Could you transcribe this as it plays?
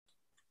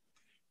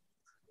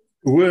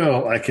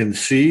Well, I can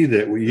see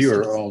that you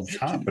are all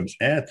chomping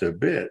at the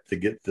bit to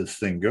get this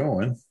thing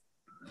going.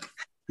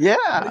 Yeah.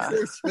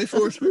 May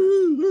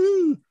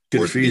 4th.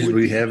 Could Fees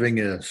be having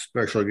a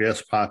special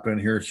guest pop in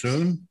here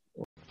soon?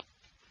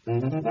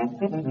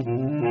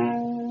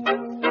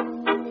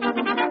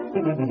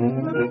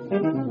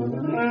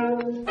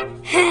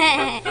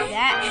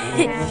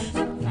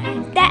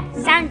 That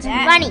sounds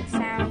funny.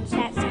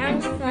 That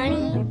sounds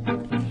funny.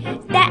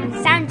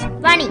 That sounds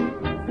funny.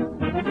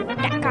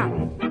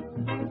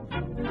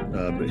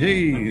 But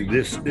hey,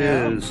 this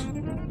is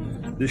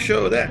the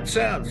show that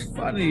sounds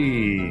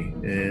funny,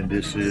 and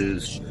this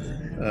is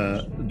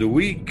the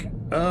week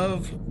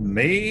of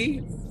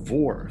May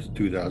 4th,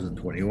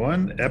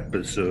 2021,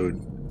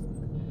 episode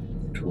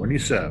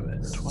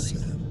 27.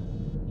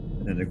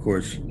 And of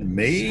course,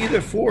 May the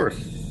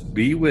 4th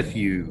be with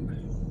you.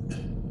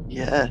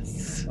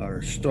 Yes.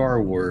 Our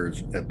Star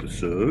Wars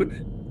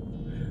episode.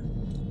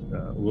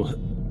 We'll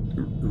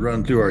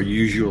run through our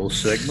usual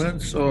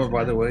segments. Oh,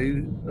 by the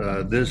way,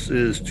 this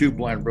is Two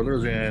Blind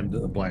Brothers and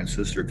a Blind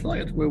Sister.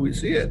 Tonight, the way we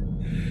see it.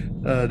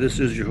 This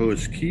is your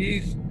host,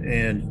 Keith,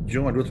 and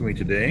joined with me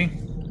today.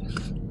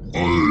 I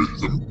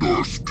am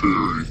Darth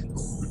Terry.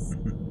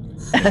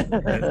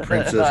 And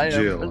Princess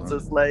Jill.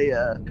 Princess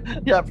Leia.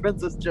 Yeah,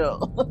 Princess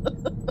Jill.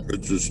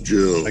 Princess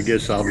Jill. I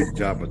guess I'll be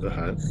Jabba the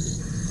Hutt.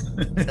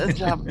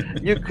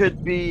 You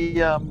could be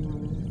a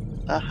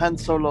Han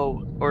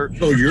Solo or.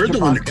 Oh, you're Chewbacca. the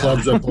one that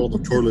clogs up all the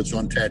toilets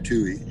on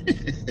Tatooine.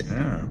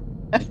 Yeah.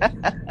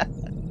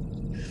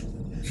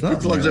 Who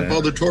clogs up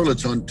all the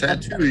toilets on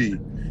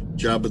Tatooine?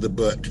 Job of the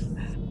butt.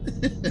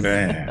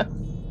 Man.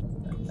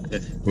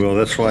 Well,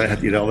 that's why I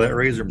had to eat all that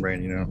Raisin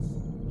Bran, you know.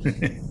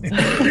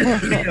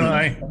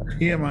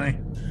 TMI.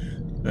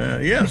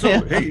 Yeah,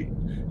 so, hey,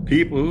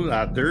 people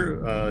out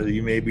there,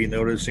 you may be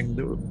noticing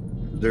that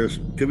there's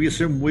could be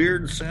some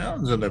weird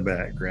sounds in the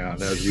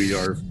background as we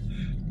are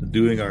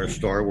doing our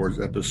Star Wars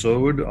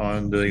episode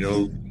on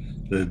the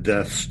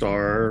Death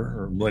Star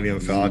or Millennium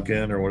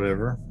Falcon or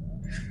whatever.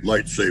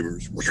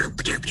 Lightsabers.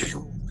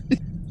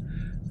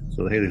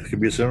 So hey, there could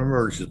be some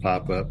emergencies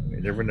pop up. You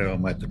never know. I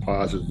might have to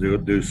pause and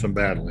do some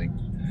battling.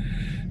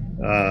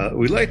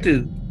 We'd like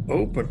to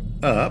open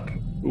up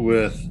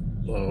with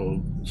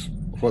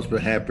what's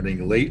been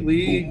happening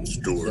lately.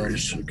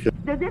 Stories.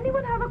 Does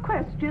anyone have a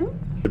question?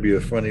 Could be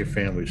a funny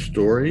family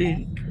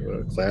story,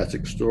 a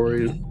classic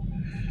story.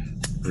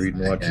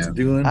 Reading what you're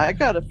doing. I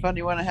got a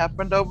funny one that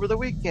happened over the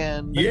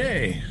weekend.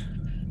 Yay!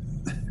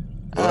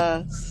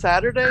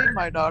 Saturday,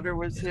 my daughter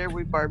was here.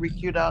 We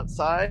barbecued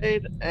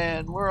outside,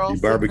 and we're all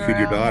You barbecued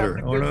your daughter.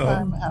 having a good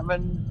time,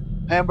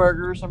 having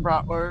hamburgers and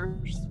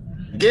bratwurst.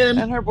 Again?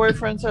 And her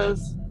boyfriend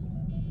says,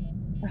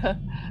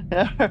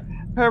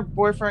 her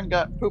boyfriend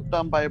got pooped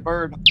on by a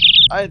bird.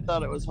 I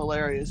thought it was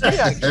hilarious. He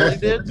actually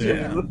did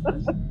too.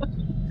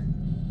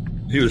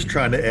 He was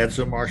trying to add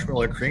some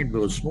marshmallow cream to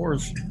those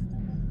s'mores.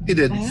 He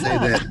didn't say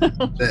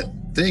that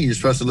thing. You're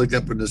supposed to look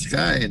up in the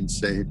sky and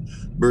say,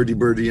 birdie,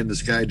 birdie in the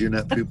sky, do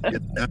not poop in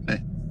the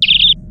eye.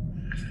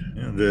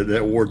 Yeah,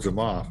 that wards him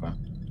off, huh?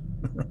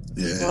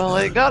 Yeah. Well,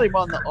 they got him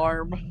on the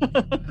arm.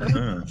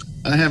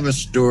 I have a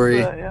story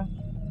Yeah.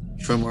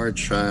 from our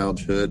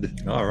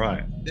childhood. All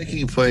right.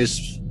 Taking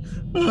place,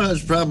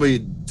 it's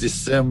probably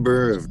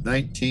December of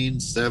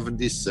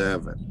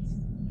 1977.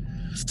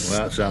 Well,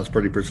 that sounds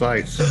pretty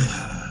precise.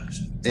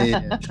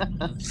 And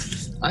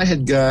I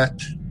had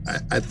got,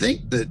 I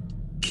think that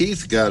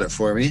Keith got it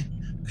for me,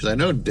 because I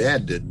know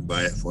Dad didn't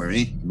buy it for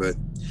me, but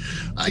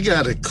I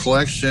got a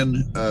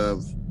collection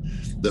of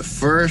the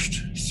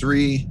first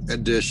 3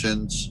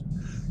 editions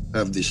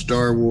of the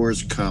Star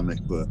Wars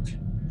comic book.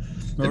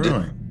 Oh, really?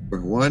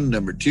 Number 1,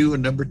 number 2,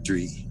 and number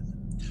 3.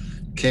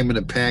 Came in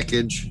a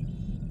package.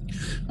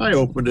 I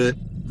opened it.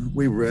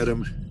 We read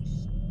them.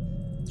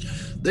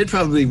 They'd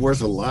probably be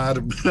worth a lot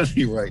of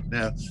money right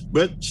now,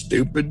 but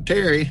stupid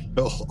Terry.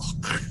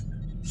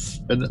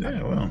 And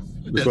Yeah, well,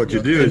 that's what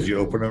you do is you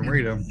open them,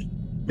 read them.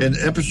 in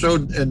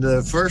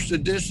the first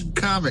edition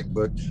comic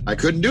book, I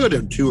couldn't do it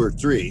in 2 or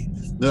 3.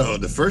 No,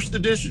 the first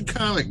edition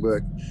comic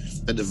book,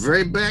 at the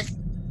very back,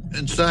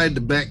 inside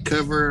the back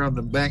cover on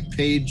the back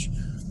page,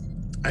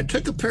 I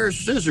took a pair of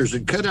scissors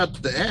and cut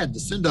out the ad to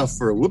send off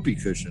for a whoopee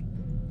cushion.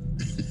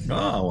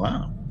 Oh,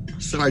 wow.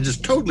 So I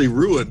just totally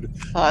ruined.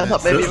 I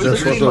thought maybe it was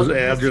That's a what dream. those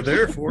ads are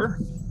there for.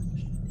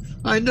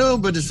 I know,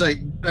 but it's like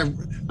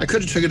I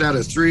could have took it out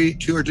of 2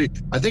 or 3.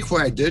 I think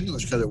why I didn't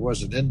was because it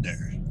wasn't in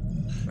there.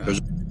 It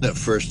was that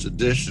first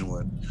edition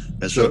one.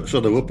 And So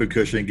the whoopee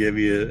cushion give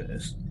you a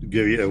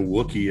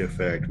Wookiee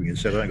effect when you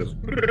sit down. It goes.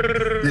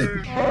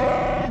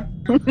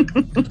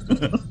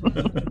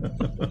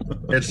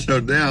 and so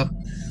now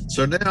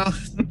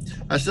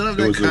I still have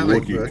It that was a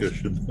comic Wookiee book.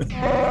 cushion.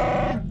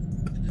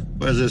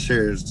 What is this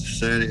here?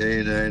 It's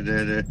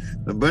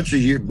a bunch of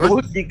years.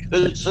 Whoopee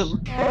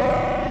cushion.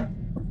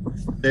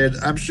 And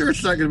I'm sure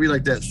it's not going to be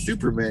like that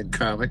Superman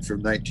comic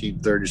from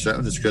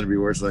 1937. It's going to be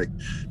worth like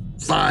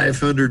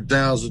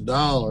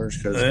 $500,000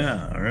 because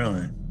Yeah,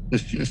 really.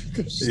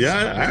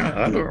 Yeah,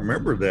 I don't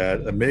remember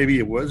that. Maybe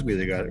it was me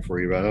that got it for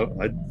you,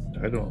 but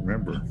I don't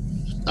remember.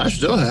 I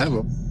still have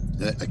them.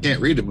 I can't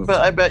read them.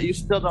 But I bet you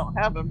still don't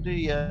have them, do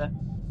you?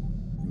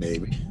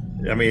 Maybe.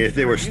 I mean, if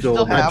they were You still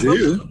still have I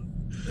do.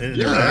 in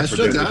Yeah, their I effort,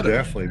 still they got would 'em.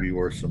 definitely be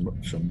worth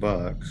some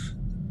bucks.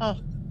 I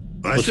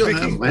Well, still have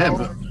speaking-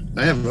 them.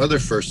 I have other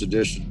first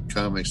edition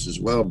comics as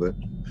well, but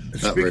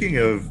not very. Speaking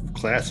of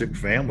classic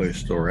family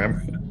story,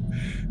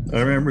 I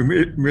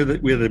remember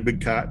that we had a big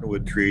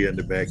cottonwood tree in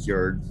the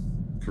backyard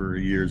for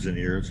years and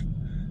years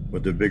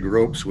with the big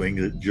rope swing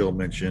that Jill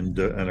mentioned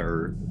in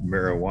our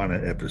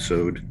marijuana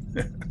episode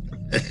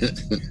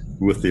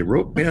with the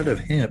rope made out of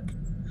hemp.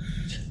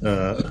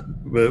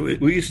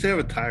 But we used to have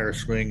a tire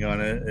swing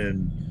on it,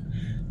 and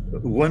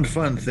one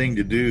fun thing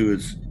to do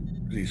is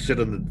you sit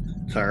on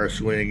the tire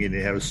swing and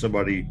you have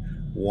somebody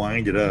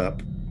wind it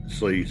up.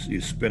 So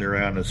you spin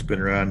around and spin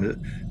around,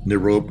 and the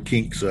rope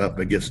kinks up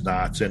and gets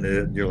knots in it,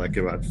 and you're like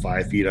about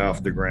 5 feet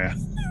off the ground.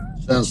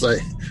 Sounds like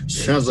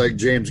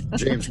James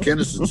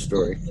Kennison's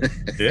story.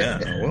 Yeah,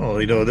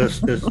 well,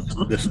 that's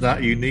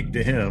not unique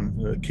to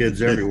him.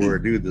 Kids everywhere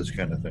do this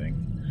kind of thing.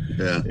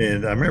 Yeah.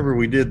 And I remember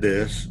we did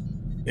this,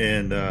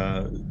 and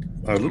our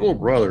little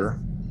brother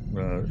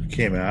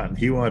came out, and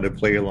he wanted to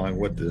play along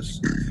with this.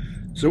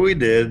 So we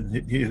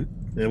did.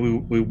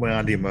 We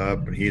wound him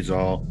up, and he's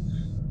all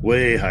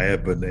way high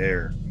up in the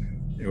air.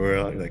 And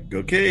we're like,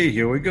 okay,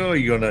 here we go.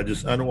 You gonna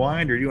just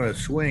unwind, or you want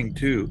to swing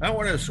too? I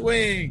want to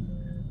swing.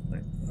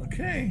 Like,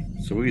 okay,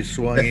 so we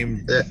swung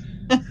him.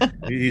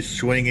 He's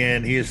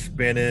swinging, he's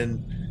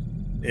spinning,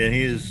 and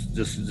he's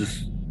just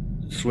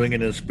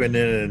swinging and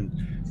spinning, and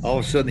all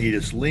of a sudden he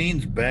just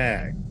leans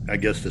back, I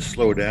guess to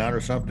slow down or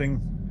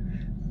something,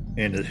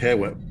 and his head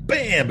went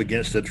bam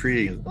against the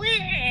tree.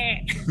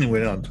 And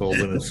went out and told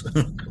us.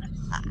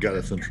 Got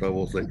us in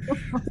trouble. It's like,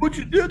 what'd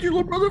you do your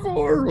little brother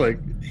for? Like,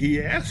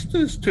 he asked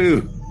us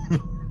to.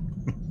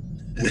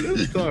 We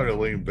didn't tell her to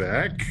lean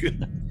back.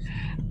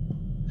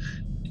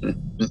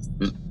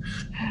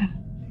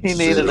 He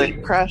needed a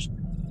crash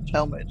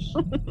helmet.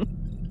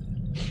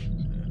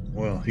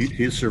 Well,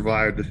 he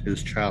survived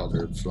his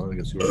childhood, so I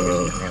guess he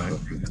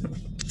was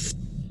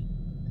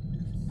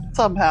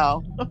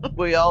Somehow.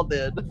 We all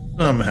did.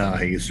 somehow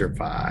he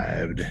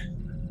survived.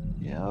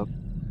 Yeah.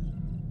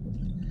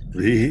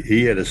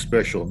 He had a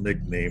special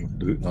nickname.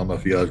 I don't know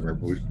if you guys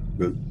remember,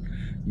 but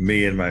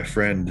me and my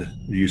friend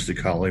used to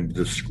call him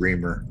the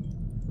Screamer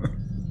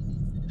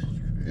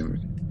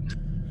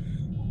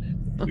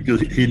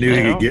because he knew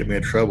he could get me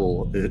in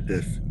trouble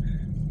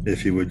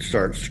if he would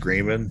start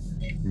screaming.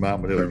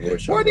 Mom would go,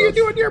 "What are you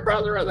doing to your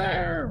brother in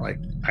there?" Like,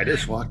 I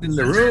just walked in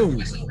the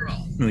room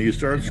and you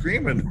started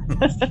screaming.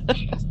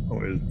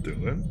 What was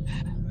doing?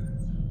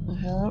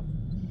 Yeah.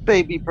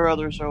 Baby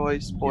brothers are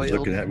always He's spoiled.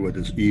 looking at me with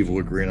this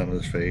evil grin on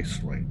his face.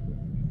 Like,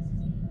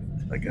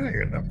 I got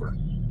your number.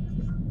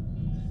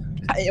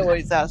 I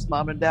always ask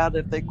Mom and Dad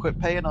if they quit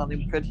paying on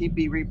him, could he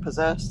be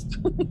repossessed?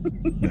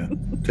 Yeah,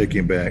 take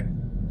him back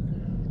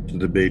to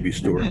the baby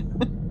store.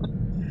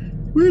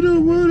 We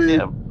don't want it.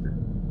 Yeah.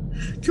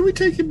 Can we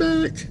take him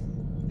back?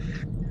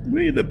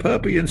 We need the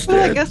puppy Well, I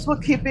instead. guess we'll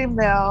keep him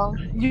now.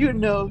 You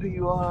know who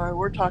you are.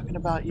 We're talking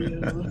about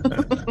you.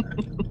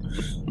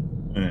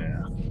 Yeah.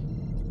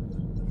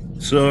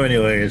 So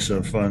anyway,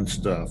 some fun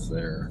stuff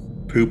there.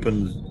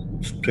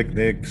 Pooping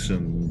picnics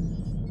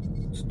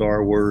and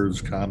Star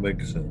Wars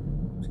comics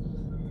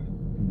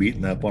and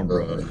beating up on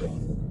brothers.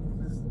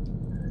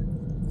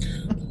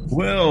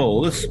 Well,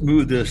 let's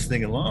move this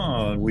thing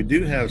along. We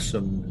do have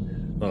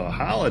some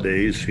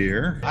holidays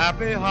here.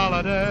 Happy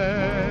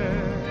holiday.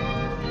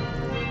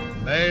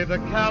 May the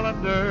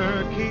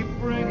calendar keep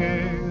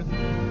bringing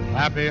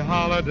happy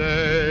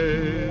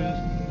holidays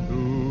to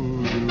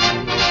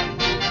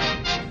you.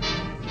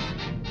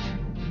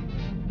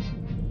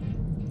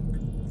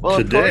 Well,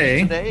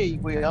 Today- of course, today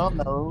we all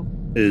know.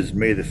 Is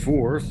May the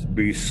 4th,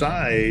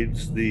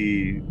 besides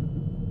the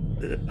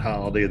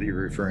holiday that you're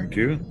referring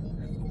to,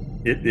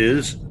 it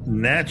is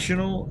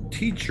National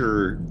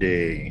Teacher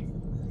Day.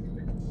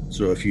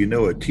 So if you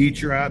know a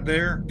teacher out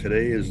there,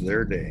 today is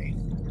their day.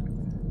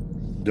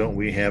 Don't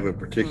we have a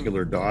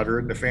particular daughter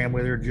in the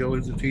family there, Jill,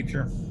 who's a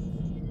teacher?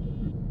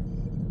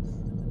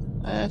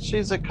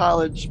 She's a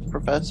college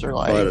professor.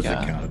 Like, Oh, that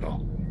doesn't count at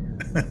all.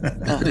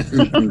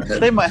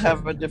 they might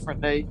have a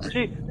different day.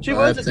 She I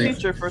was a think-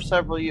 teacher for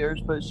several years,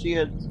 but she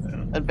had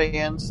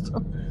advanced.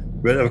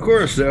 But of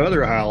course, the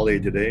other holiday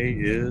today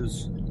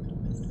is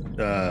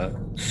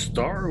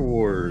Star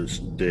Wars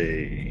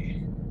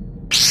Day.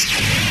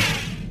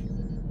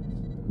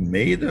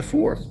 May the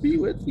 4th be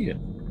with you.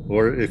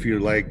 Or if you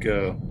like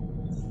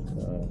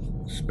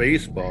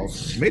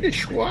Spaceballs, may the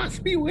Schwartz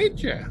be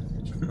with you.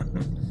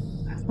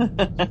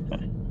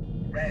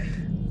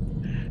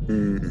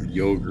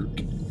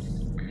 Yogurt.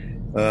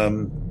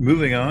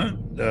 Moving on,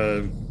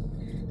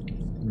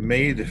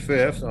 May the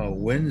 5th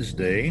on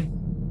Wednesday,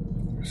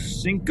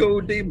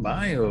 Cinco de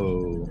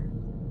Mayo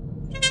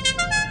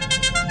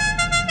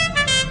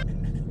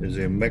is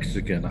a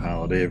Mexican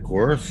holiday, of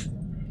course.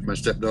 My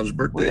stepdaughter's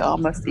birthday. We all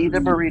must eat a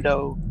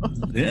burrito.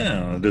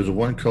 Yeah, there's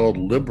one called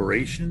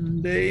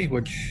Liberation Day,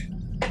 which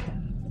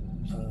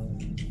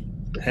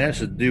has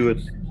to do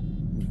with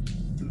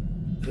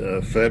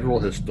Federal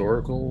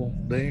Historical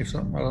Day or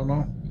something. I don't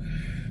know.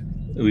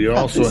 We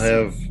also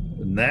have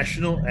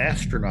National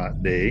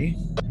Astronaut Day.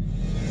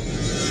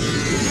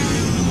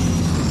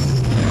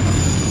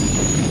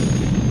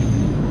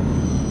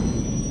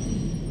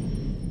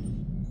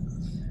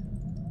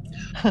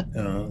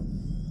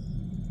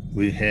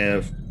 We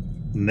have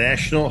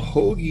National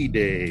Hoagie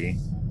Day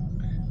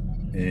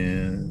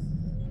and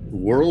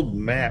World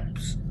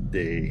Maps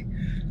Day.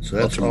 So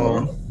that's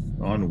all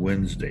on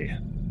Wednesday.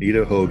 Eat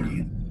a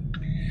hoagie.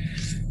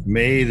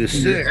 May the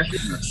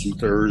 6th,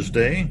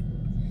 Thursday,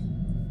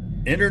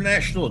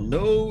 International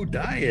No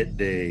Diet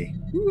Day.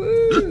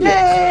 Woo!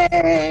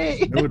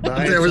 Yay! No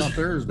diet on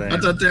Thursday. I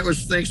thought that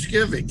was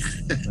Thanksgiving.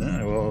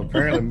 Yeah, well,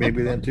 apparently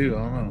maybe then too. I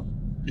don't know.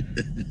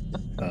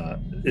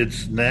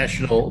 It's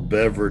National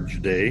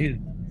Beverage Day,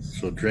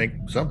 so drink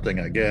something,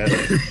 I guess.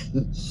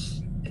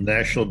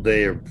 National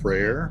Day of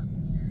Prayer.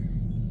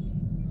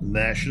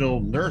 National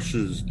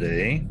Nurses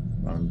Day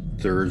on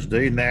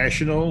Thursday.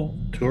 National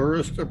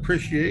Tourist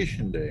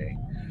Appreciation Day.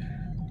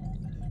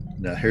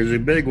 Now, here's a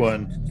big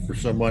one for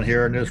someone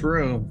here in this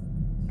room.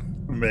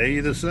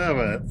 May the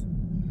 7th.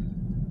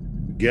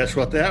 Guess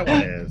what that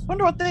one is?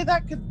 Wonder what day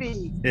that could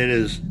be. It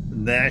is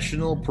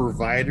National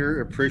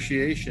Provider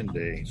Appreciation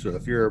Day. So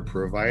if you're a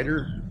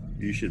provider,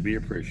 you should be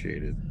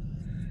appreciated.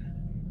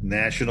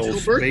 National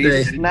It's Space your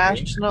birthday. Day.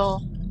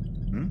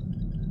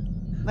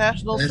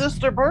 National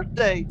Sister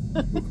Birthday.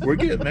 We're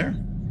getting there.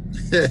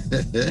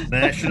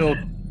 National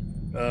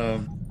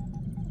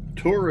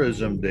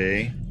Tourism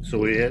Day. So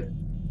we had,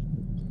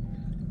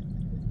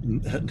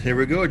 here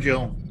we go,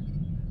 Joe.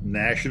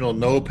 National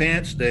No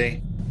Pants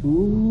Day.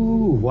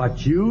 Ooh,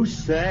 what you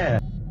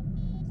said.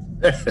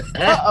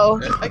 Uh-oh,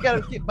 I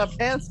gotta keep my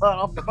pants on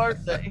off my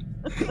birthday.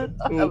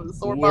 I have a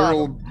sore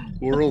bottom.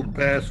 World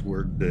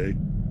Password Day.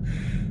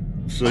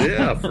 So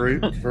yeah, for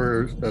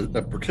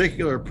a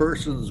particular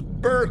person's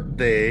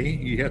birthday,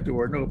 you have to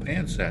wear no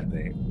pants that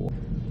day.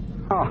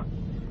 Oh,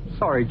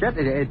 sorry, Jet.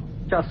 It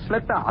just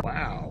slipped out.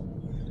 Wow.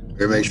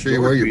 Better make sure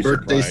you wear your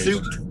birthday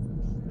surprised. suit.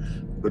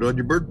 Put on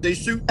your birthday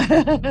suit.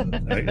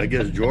 I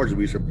guess George will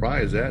be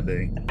surprised that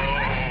day. Oh,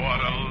 what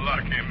a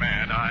lucky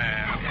man I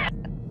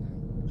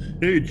am.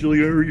 Hey,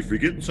 Julia, are you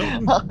forgetting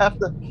something? I'll have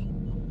to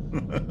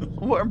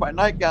wear my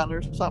nightgown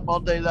or something all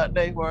day that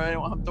day where I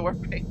don't have to wear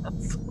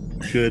pants.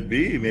 Could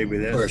be. Maybe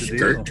that's Or a the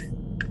skirt. deal.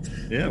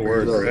 Yeah,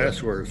 wear a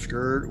dress, wear a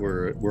skirt,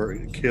 wear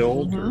a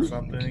kilt or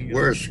something. you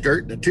Wear know. a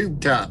skirt and a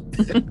tube top.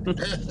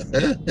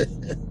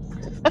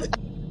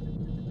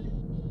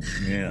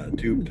 Yeah,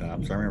 tube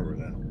tops. I remember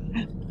that.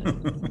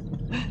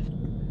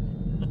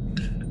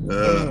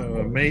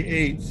 May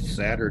 8th,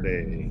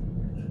 Saturday.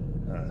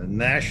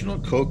 National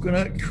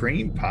Coconut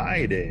Cream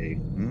Pie Day.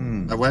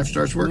 My wife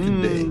starts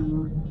working day.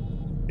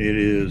 It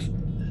is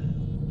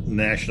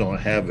National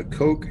Have a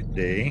Coke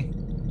Day.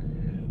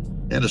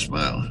 And a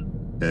smile.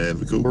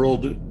 Have a cool.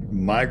 World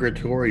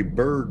Migratory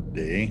Bird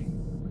Day.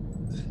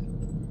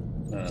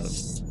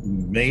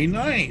 May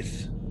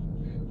 9th.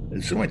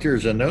 It seems like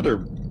there's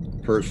another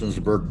person's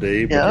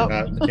birthday, but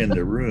they're not in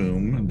the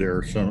room.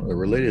 They're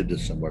related to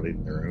somebody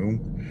in the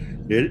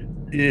room. It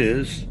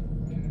is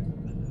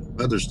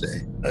Mother's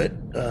Day.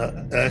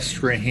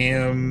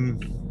 Astraham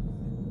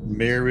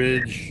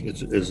marriage.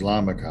 It's an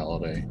Islamic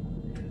holiday.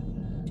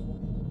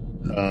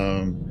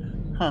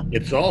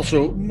 It's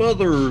also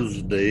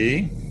Mother's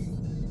Day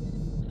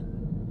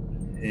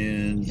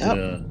and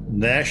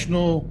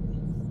National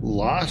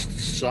Lost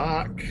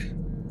Sock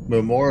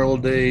Memorial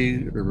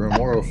Day or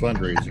Memorial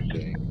Fundraising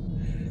Day.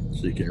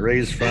 So you can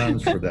raise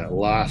funds for that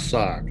lost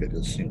sock. It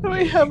just seems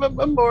We have a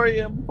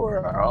memoriam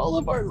for all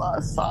of our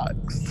lost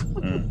socks.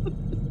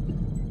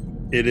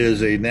 It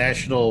is a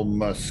National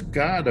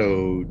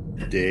Moscato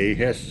Day. It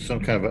has some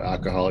kind of an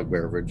alcoholic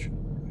beverage.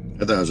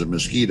 I thought it was a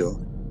mosquito.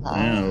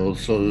 Yeah,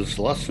 so there's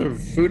lots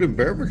of food and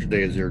beverage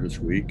days here this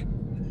week.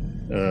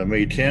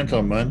 May 10th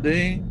on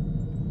Monday,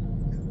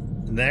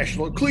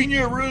 National Clean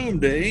Your Room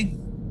Day.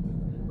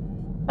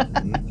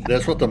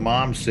 That's what the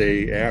moms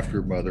say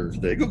after Mother's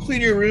Day. Go clean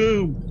your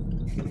room.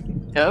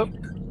 Yep.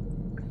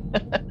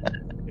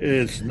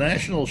 It's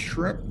National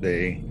Shrimp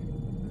Day,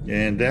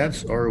 and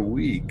that's our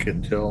week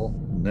until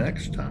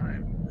next time.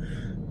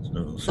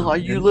 Oh,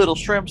 you little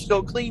shrimps,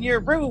 go clean your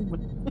room.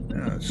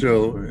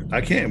 So I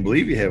can't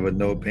believe you have a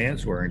no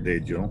pants wearing day,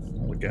 Jill.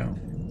 Holy cow.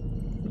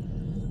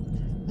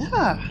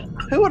 Yeah,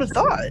 who would have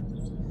thought?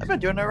 I've been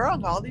doing it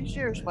wrong all these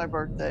years for my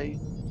birthday.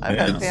 I've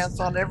had pants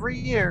on every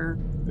year.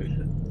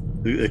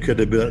 It could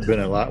have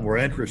been a lot more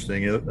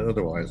interesting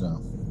otherwise, huh?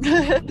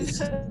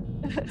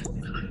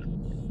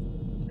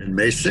 And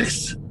May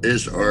 6th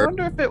is I our.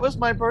 wonder if it was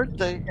my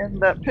birthday and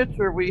that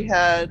picture we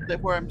had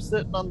where I'm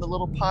sitting on the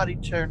little potty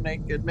chair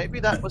naked. Maybe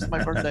that was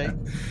my birthday.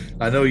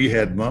 I know you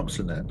had bumps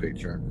in that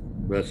picture.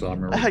 That's all I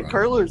remember. I had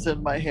curlers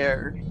in my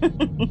hair.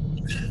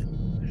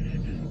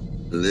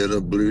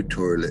 Little blue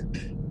toilet.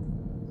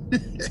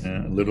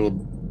 Little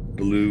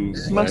blue.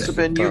 Must have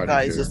been you potty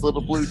guys, chair. this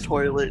little blue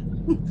toilet.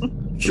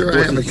 Sure,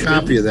 I have a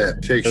copy of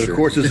that picture. Of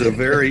course, it's a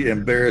very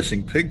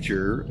embarrassing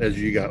picture as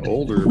you got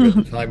older. But at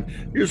the time,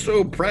 you're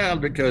so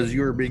proud because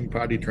you were being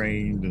potty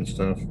trained and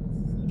stuff.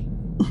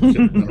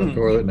 Sitting on the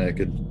toilet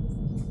naked.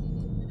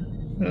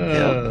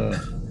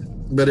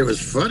 But it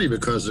was funny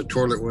because the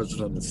toilet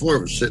wasn't on the floor;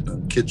 it was sitting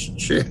on the kitchen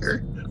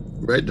chair,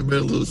 right in the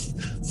middle of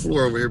the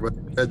floor over here by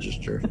the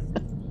register.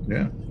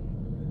 Yeah.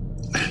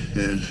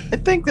 And I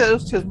think that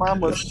was because Mom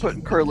was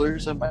putting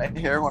curlers in my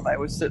hair when I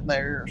was sitting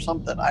there or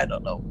something. I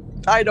don't know.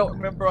 I don't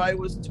remember. I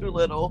was too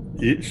little.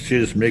 It's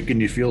just making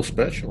you feel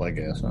special, I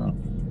guess, huh?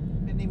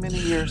 Many, many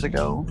years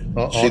ago.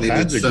 All she needed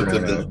kinds of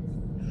something growing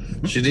to.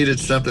 up. She needed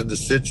something to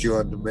sit you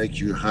on to make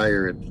you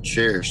higher in the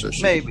chair, so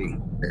she Maybe.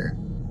 Hair.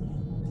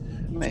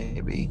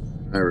 Maybe.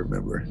 I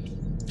remember.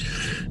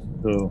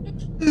 So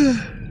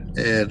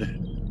And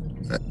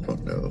I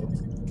don't know.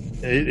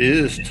 it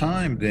is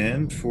time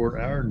then for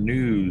our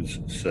news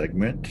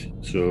segment.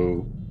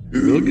 So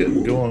we'll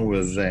get going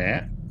with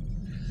that.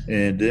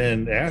 And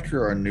then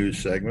after our news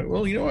segment,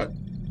 well, you know what?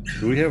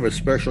 Do we have a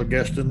special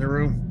guest in the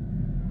room?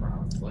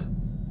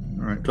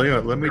 All right. Tell you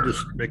what, let me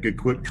just make a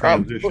quick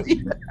transition.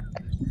 Probably.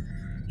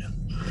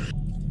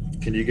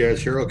 Can you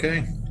guys hear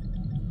okay?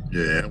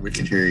 Yeah, we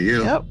can hear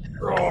you. Yep.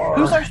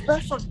 Who's our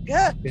special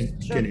guest?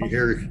 Can you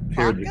hear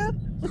Vodka?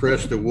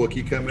 Chris the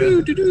Wookiee come Doo,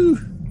 in? doo,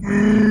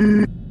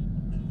 doo.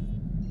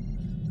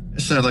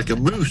 It sounds like a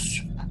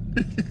moose.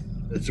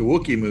 It's a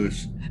Wookiee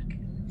moose.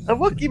 A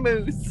Wookiee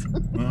moose.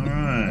 All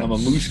right. I'm a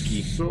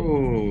mooski.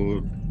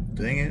 So,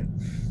 dang it.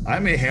 I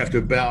may have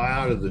to bow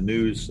out of the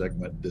news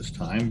segment this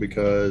time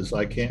because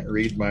I can't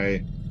read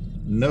my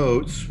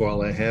notes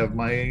while I have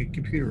my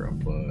computer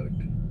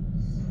unplugged.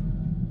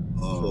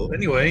 So,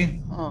 anyway,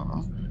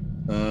 Oh.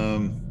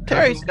 um,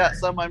 Terry's got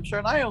some, I'm sure,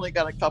 and I only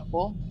got a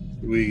couple.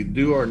 we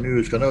do our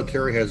news. I know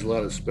Terry has a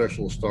lot of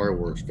special Star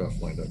Wars stuff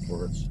lined up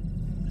for us.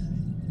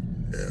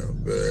 Yeah,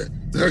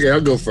 but okay, I'll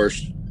go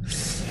first.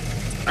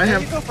 I You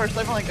have. go first.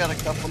 I've only got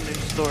a couple news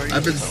stories.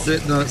 I've been so.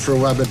 sitting on it for a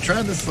while. I've been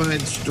trying to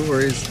find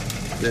stories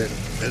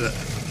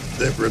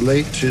that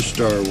relate to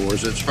Star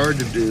Wars. It's hard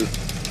to do.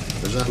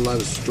 There's not a lot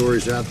of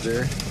stories out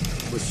there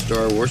with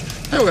Star Wars.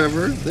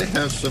 However, they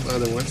have some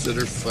other ones that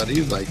are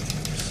funny, like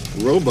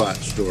robot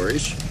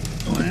stories.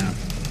 Oh, yeah.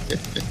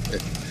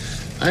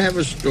 I have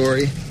a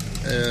story.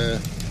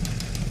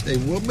 A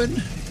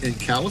woman in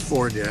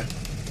California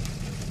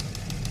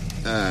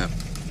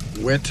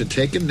went to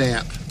take a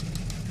nap.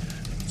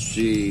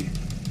 She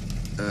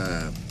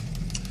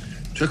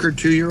took her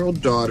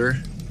 2-year-old daughter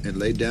and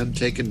laid down to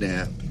take a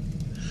nap.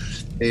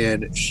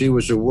 And she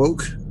was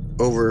awoke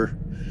over,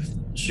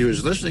 she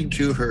was listening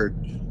to her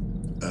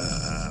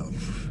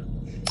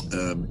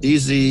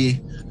easy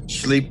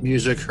sleep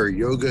music, her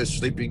yoga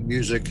sleeping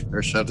music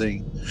or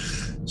something,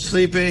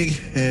 sleeping,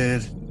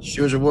 and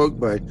she was awoke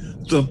by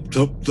thump,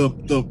 thump,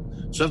 thump,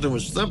 thump. Something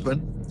was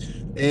thumping.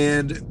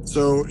 And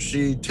so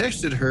she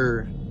texted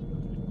her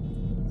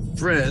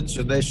friends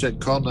and they said,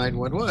 call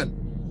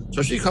 911.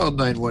 So she called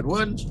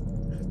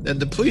 911 and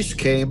the police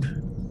came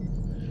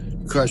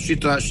because she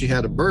thought she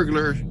had a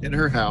burglar in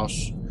her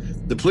house.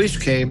 The police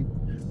came.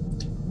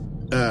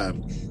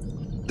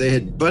 They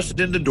had busted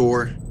in the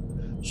door.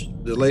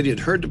 The lady had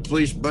heard the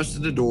police bust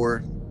in the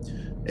door,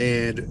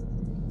 and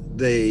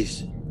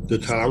The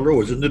toddler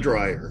was in the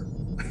dryer.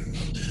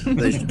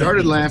 they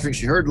started laughing.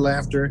 She heard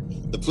laughter.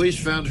 The police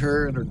found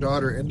her and her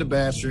daughter in the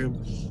bathroom,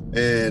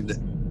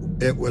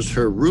 and it was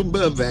her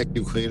Roomba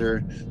vacuum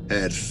cleaner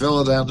had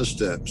fell down the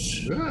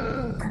steps.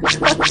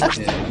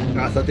 And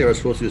I thought they were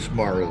supposed to be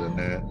smarter than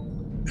that.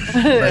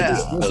 They're Yeah.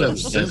 supposed to have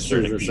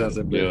sensors or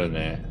something. but Doing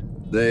that.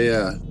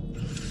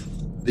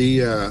 They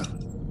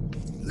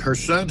her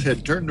son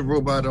had turned the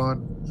robot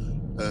on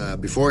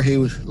before he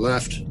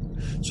left,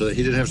 so that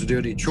he didn't have to do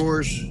any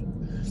chores.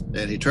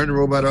 And he turned the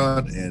robot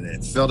on, and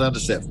it fell down the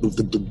steps. Boop,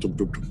 boop, boop, boop,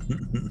 boop.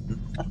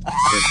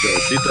 And so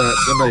she thought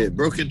somebody had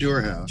broke into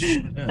her house.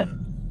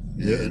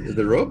 Yeah,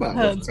 the robot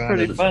was That's trying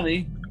pretty to,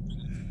 funny.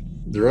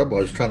 The robot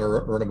was trying to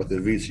run him with the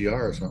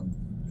VCR or something.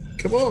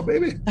 Come on,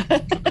 baby.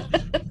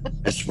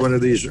 It's one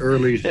of these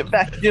early. It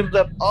vacuumed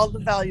up all the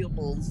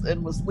valuables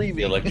and was The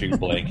leaving. electric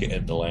blanket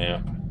and the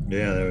lamp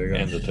Yeah, there we go.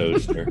 and the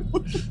toaster.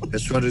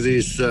 It's one of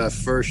these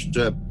first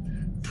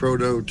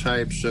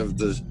prototypes of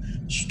the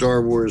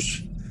Star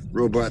Wars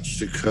robots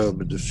to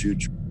come in the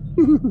future.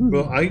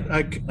 Well,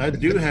 I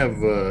do have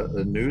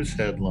a news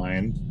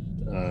headline.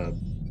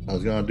 I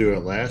was going to do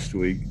it last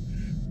week.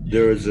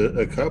 There was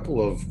a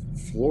couple of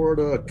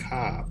Florida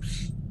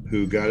cops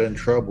who got in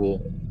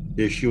trouble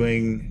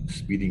issuing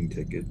speeding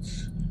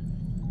tickets.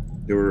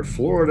 There were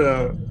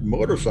Florida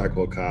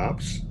motorcycle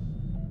cops.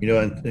 You know,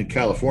 in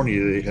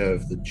California, they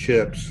have the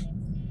CHIPs,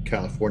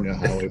 California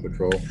Highway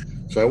Patrol.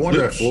 So I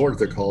wonder if Florida,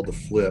 they're called the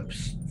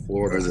FLIPs,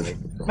 Florida Highway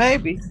Patrol.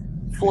 Maybe.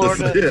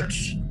 Florida. The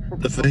hips.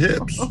 The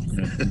hips.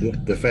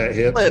 The fat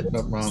hips. Flips.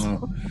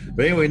 No.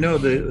 But anyway, no,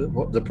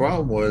 the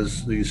problem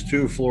was these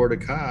two Florida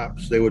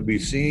cops, they would be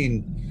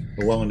seen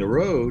along the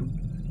road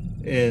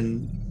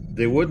and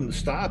they wouldn't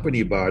stop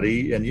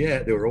anybody, and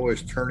yet they were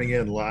always turning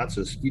in lots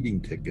of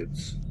speeding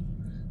tickets.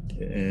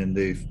 And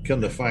they come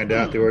to find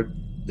out they were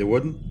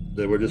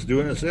just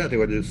doing this. They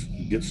would just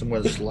get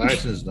someone's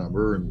license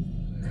number and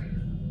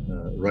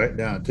write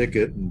down a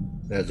ticket, and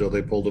as though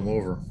they pulled them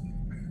over.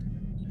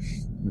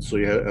 And so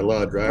you had a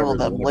lot of drivers. All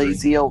them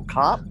lazy old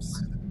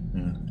cops.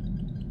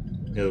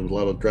 Yeah, a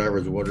lot of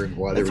drivers wondering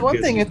why they It's were.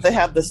 one thing if they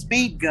have the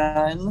speed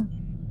gun.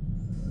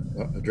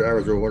 The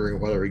drivers were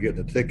wondering why they were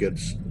getting the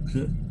tickets,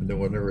 and no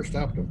one ever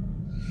stopped them.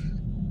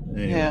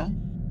 Anyway, Yeah.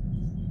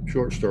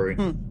 Short story.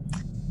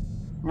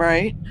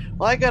 Right.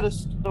 Well, I got a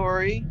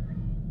story.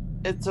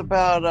 It's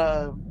about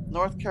a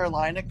North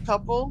Carolina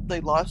couple. The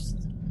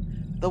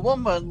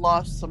woman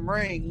lost some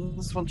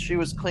rings when she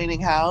was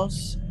cleaning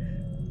house,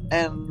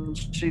 and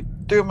she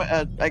threw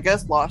them, I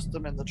guess lost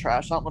them in the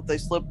trash. I don't know if they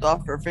slipped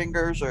off her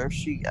fingers or if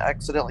she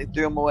accidentally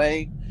threw them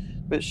away,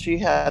 but she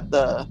had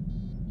the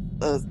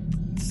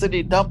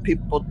city dump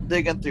people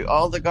digging through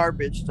all the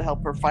garbage to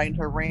help her find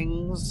her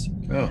rings.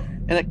 Oh,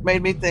 And it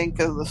made me think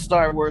of the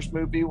Star Wars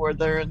movie where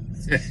they're in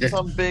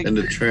some big And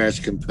the trash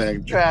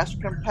compactor. trash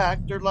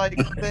compactor like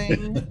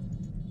thing.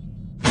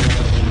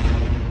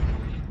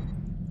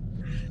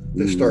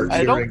 they start.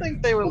 I don't cheering.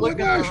 think they were Oh my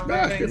looking gosh, for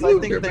Master rings. Luke,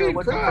 I think they're they were being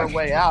looking for a crushed.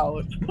 way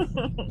out.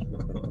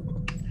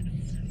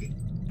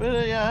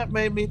 But yeah, it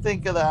made me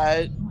think of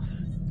that.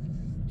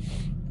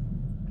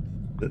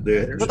 But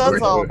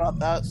that's all about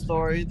that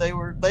story. They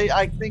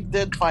I think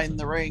did find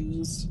the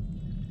rings.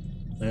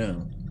 Yeah.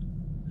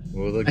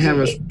 Well, I have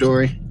a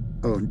story.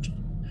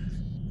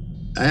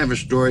 I have a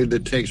story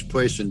that takes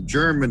place in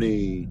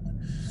Germany.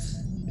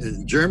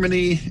 In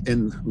Germany,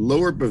 in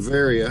Lower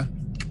Bavaria,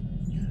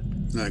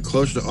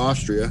 close to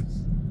Austria,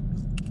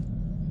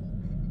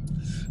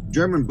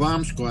 German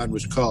bomb squad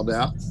was called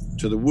out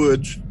to the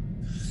woods.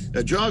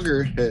 A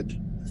jogger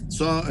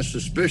saw a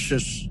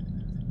suspicious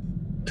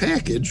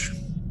package.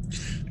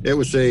 It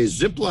was a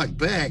Ziploc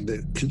bag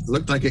that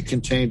looked like it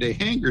contained a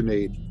hand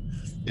grenade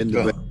in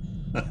the bag.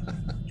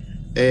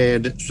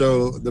 And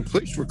so the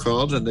police were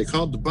called, and they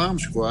called the bomb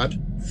squad,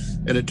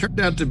 and it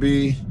turned out to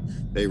be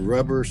a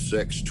rubber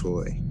sex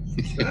toy.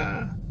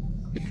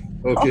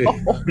 Okay.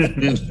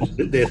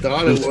 They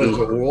thought it was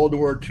a World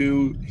War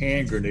II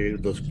hand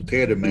grenade, those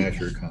potato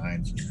masher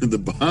kinds. The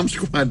bomb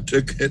squad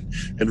took it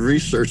and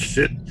researched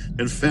it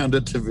and found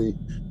it to be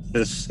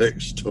a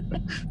sex toy,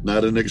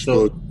 not an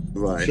explosive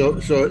device. So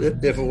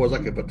if it was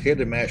like a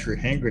potato masher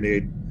hand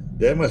grenade,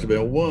 that must have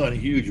been one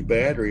huge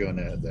battery on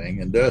that thing,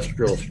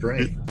 industrial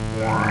strength.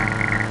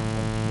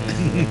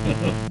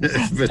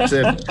 but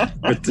then,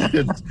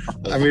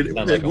 I mean,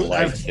 Sounds like a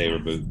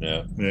lightsaber boot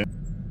now. Yeah.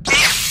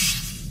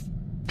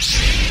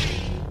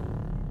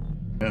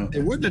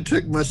 It wouldn't have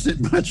took much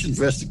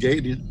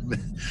investigating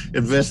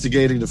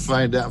to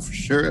find out for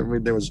sure. I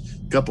mean, there was a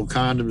couple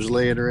condoms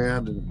laying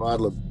around and a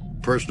bottle of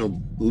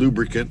personal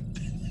lubricant.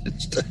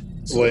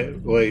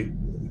 Wait.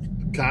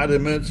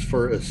 Condiments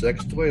for a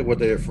sex toy? What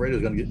they afraid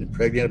is going to get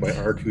impregnated by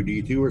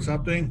R2D2 or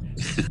something?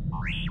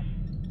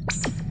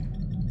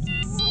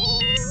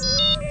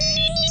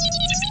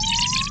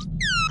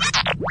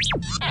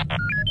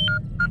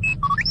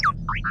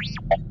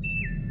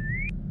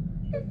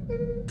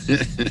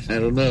 I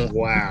don't know.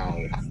 Wow.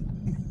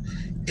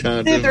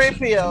 Condoms.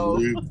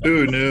 C3PO.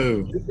 Who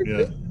knew?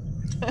 Yeah.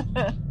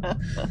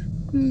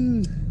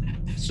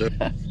 So,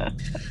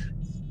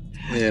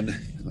 and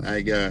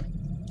I got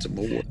some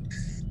more.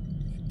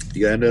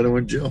 You got another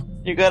one, Jill?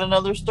 You got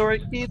another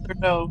story, Keith, or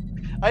no?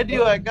 I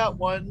do. I got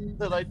one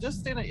that I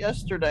just seen it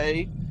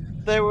yesterday.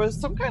 There was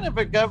some kind of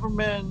a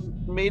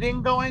government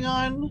meeting going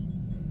on,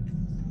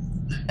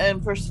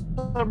 and for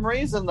some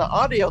reason, the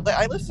audio.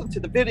 I listened to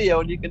the video,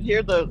 and you could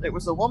hear it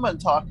was a woman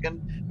talking,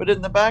 but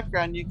in the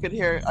background, you could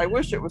hear. I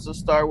wish it was a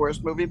Star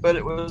Wars movie, but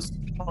it was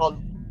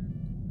called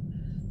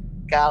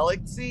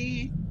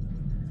Galaxy.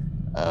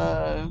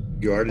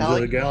 Guardians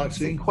of the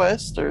Galaxy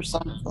Quest or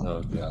something.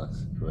 Oh,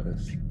 Galaxy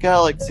Quest.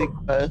 Galaxy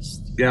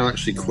Quest.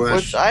 Galaxy Quest.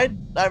 Which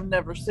I've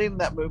never seen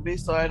that movie,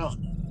 so I don't.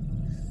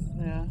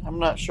 Yeah, I'm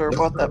not sure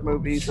what that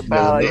movie's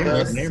about. I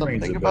guess name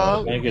rings something a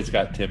bell. about. I think it's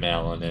got Tim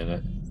Allen in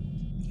it.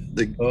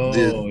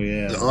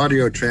 The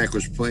audio track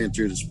was playing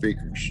through the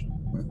speakers.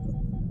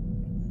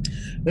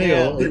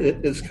 Yeah.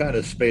 It's kind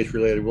of space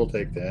related. We'll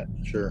take that.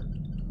 Sure.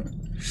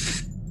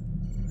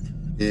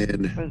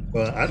 And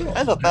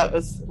I thought that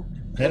was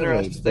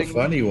interesting. A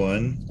funny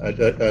one.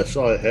 I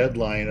saw a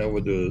headline over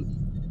the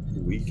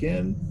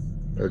weekend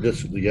or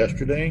just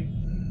yesterday.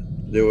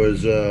 There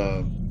was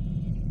a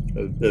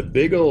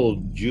big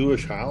old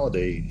Jewish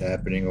holiday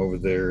happening over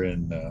there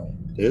in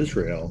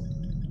Israel.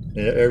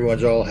 And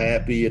everyone's all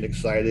happy and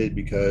excited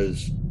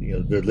because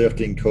they're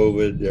lifting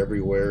COVID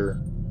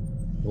everywhere.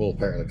 Well,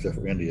 apparently except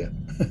for India.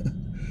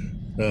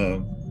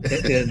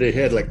 And they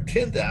had like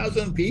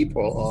 10,000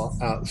 people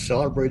out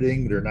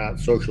celebrating. They're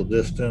not social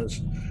distance,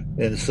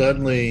 and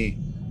suddenly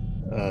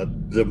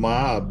the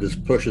mob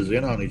just pushes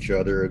in on each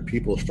other, and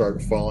people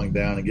start falling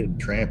down and getting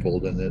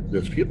trampled, and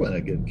there's people in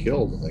it getting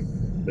killed. Like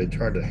they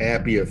turned a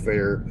happy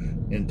affair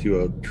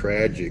into a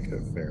tragic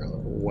affair.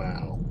 Like,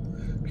 wow.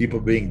 people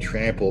being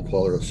trampled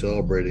while they're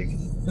celebrating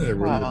a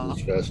Wow.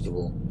 religious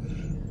festival.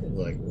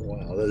 Like,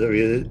 wow, I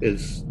mean,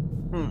 it's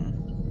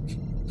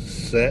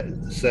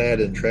sad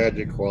and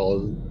tragic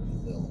while,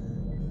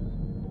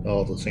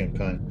 all at the same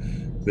time.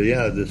 But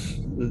yeah, this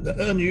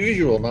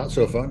unusual, not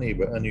so funny,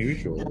 but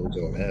unusual is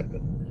what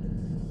happened.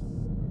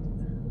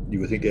 You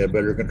would think they had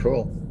better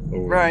control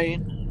over, Right.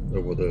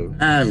 over the.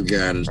 I've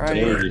got a Right.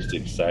 They were story. just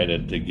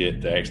excited to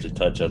get to actually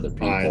touch other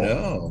people. I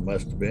know,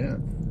 must have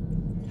been.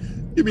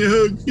 Give me a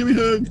hug. Give me a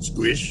hug.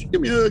 Squish.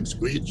 Give me a hug.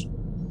 Squish.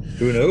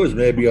 Who knows?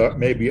 Maybe our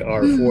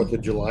 4th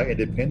of July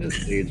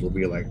Independence Days will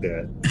be like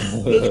that.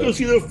 Let's go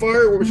see the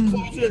fireworks.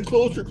 Close in,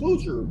 closer,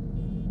 closer.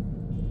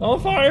 On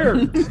fire!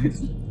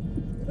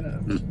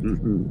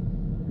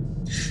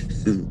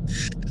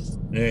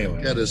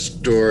 Anyway, Got a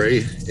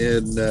story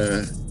in,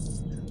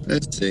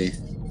 let's see,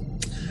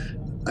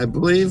 I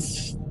believe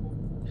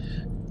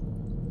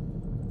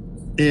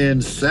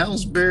in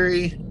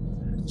Salisbury,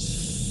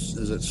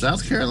 is it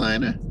South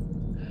Carolina?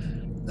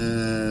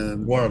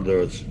 one of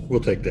those. We'll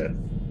take that.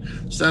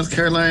 South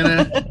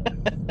Carolina,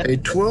 a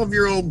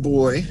 12-year-old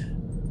boy,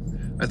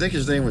 I think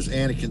his name was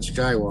Anakin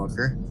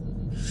Skywalker.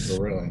 Oh,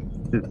 really?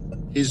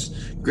 He's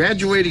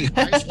graduating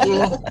high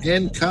school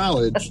and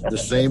college the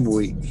same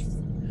week.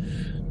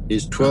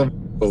 He's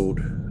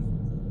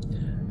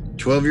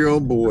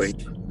 12-year-old boy,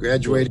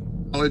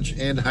 graduating college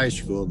and high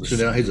school. So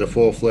now he's a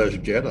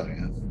full-fledged Jedi.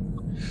 Huh?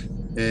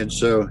 And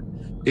so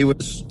he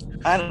was,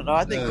 I don't know.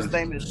 I think his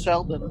name is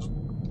Sheldon.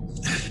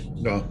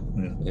 No,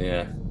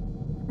 yeah.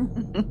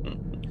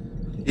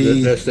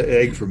 Yeah. That's the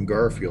egg from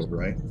Garfield,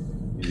 right?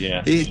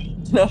 Yeah. he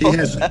No, He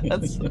has-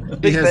 that's he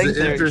Big has Bang the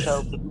Theory interest.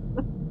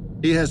 Sheldon.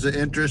 He has an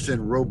interest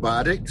in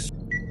robotics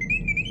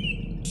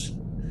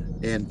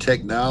and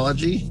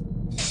technology.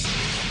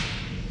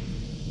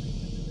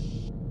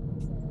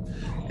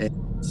 And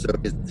so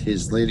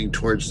he's leaning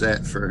towards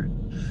that for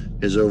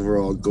his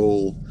overall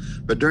goal.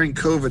 But during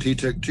COVID, he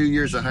took 2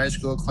 years of high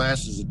school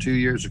classes and 2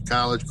 years of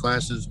college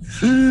classes,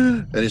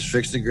 and he's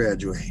fixed to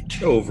graduate.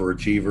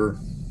 Overachiever.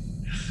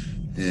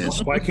 And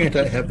Why can't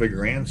I have a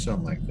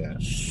grandson like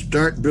that?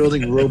 start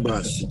building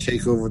robots to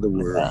take over the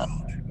world.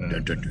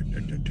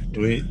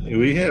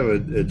 We have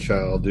a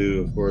child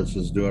who, of course,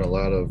 is doing a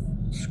lot of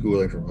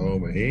schooling from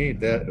home, and he ain't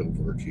that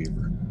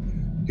overachiever.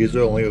 He's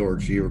the only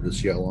overachiever to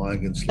see how long he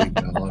can sleep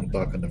and how long he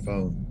can talk on the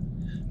phone.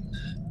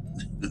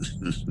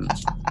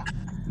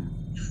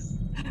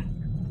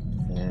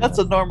 That's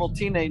a normal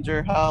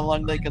teenager, how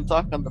long they can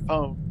talk on the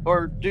phone.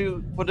 Or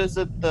do, what is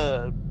it,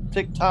 the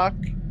TikTok?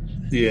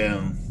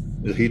 Yeah,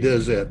 he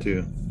does that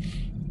too.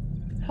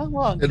 How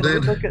long And can we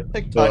then- look at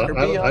TikTok or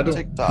be I on don't-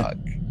 TikTok?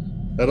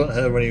 I don't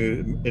have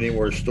any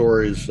more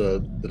stories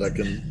that I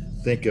can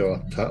think of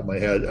off the top of my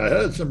head. I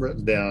had some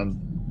written down,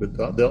 but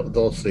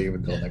they'll save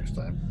until next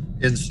time.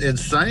 In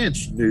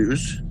science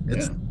news,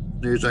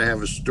 I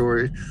have a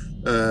story.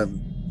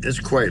 It's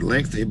quite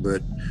lengthy,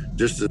 but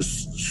just to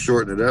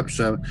shorten it up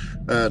some,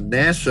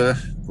 NASA,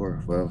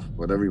 or well,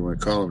 whatever you want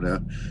to call them now,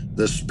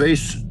 the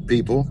space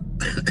people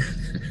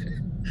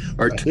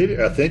are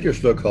I think they're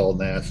still called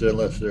NASA,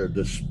 unless they're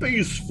the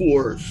Space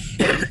Force.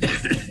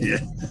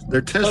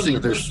 they're testing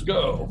their Let's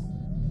go.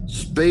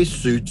 space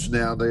suits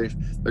now.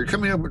 They're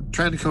coming up with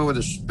trying to come up with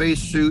a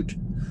space suit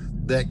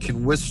that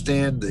can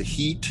withstand the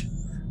heat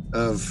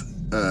of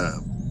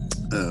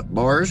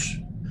Mars.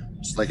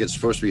 It's like it's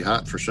supposed to be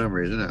hot for some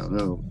reason. I don't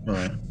know.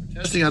 Right.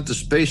 Testing out the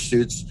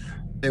spacesuits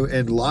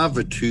and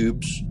lava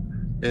tubes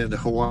in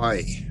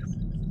Hawaii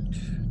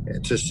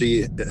to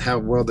see how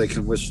well they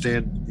can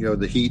withstand,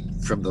 the heat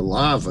from the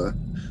lava,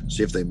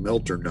 see if they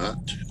melt or not.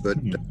 But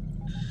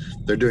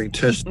they're doing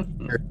tests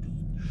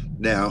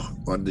now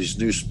on these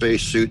new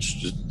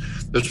spacesuits.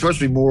 They're supposed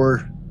to be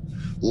more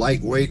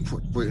lightweight,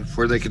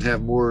 where they can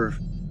have more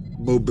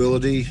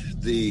mobility.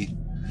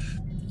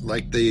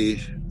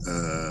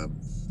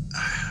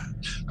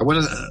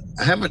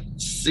 I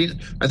haven't seen.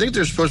 I think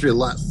they're supposed to be a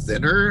lot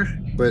thinner,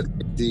 but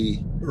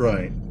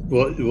Right.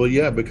 Well,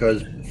 yeah,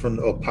 because from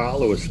the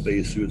Apollo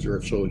spacesuits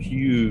are so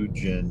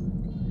huge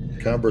and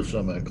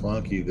cumbersome and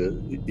clunky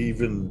that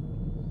even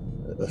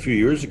a few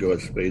years ago,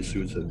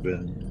 spacesuits have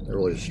been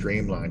really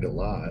streamlined a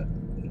lot.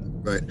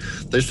 right.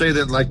 They say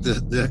that like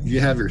you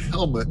have your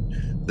helmet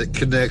that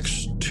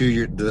connects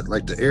to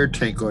the air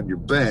tank on your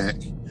back.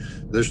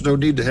 There's no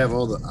need to have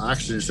all the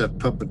oxygen stuff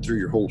pumping through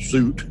your whole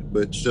suit,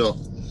 but still,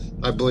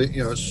 I believe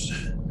it's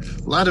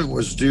a lot of it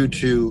was due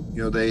to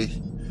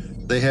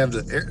they have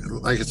the air,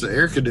 like it's an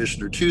air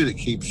conditioner too that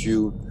keeps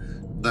you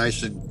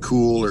nice and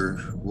cool or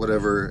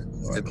whatever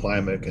Or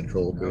climate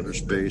control. outer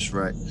space,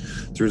 right,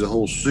 through the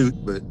whole suit.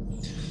 But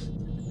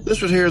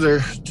this one here,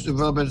 they're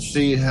developing to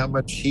see how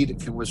much heat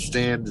it can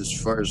withstand as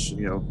far as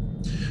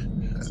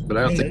But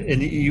I don't think.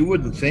 And you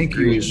wouldn't think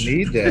you would Agrees.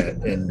 need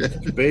that in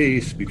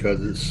space because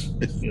it's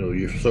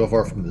you're so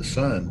far from the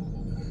sun.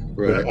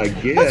 But Right. I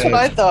guess That's what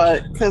I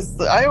thought, because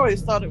I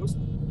always thought it was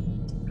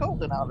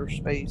cold in outer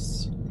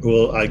space.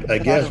 Well, I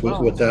guess don't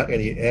know. without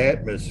any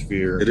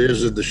atmosphere, It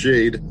is in the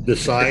shade. the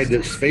side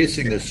that's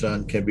facing the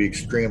sun can be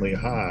extremely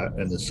hot,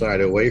 and the side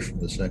away from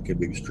the sun can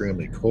be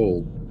extremely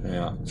cold.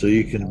 Yeah. So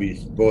you can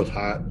be both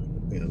hot,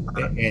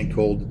 and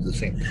cold at the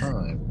same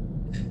time.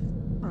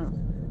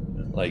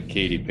 Like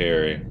Katy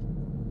Perry.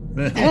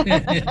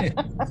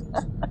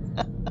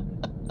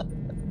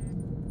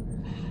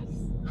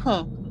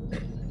 Huh.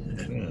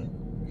 Yeah.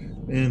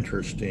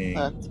 Interesting.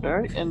 That's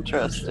very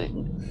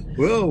interesting.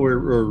 Well, we're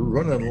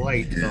running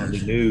light on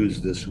the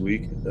news this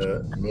week,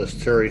 unless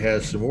Terry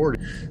has some more.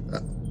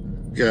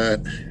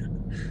 God,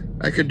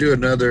 I could do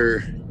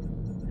another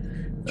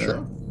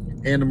Sure.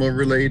 animal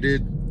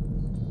related,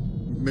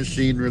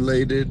 machine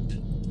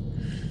related.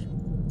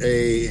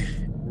 A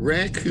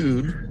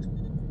raccoon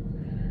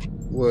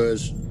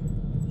was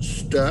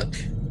stuck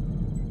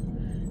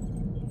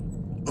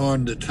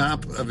on the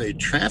top of a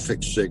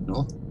traffic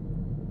signal.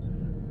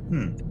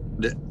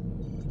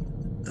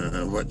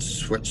 What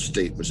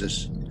state was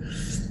this?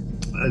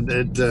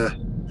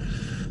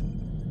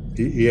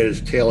 He had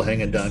his tail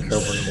hanging down,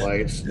 covering the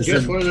lights.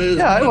 Guess what it is?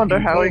 Yeah, I wonder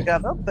how he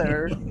got up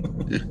there.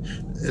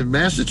 In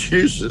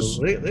Massachusetts,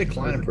 They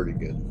climb pretty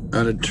good.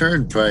 on a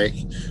turnpike,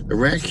 a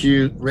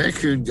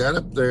raccoon got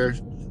up there.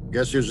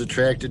 Guess he was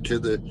attracted to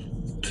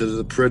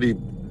the pretty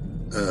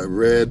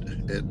red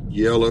and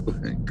yellow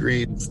and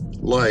green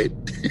light.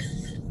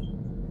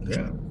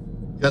 Yeah.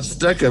 Got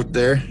stuck up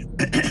there,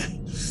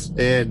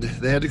 and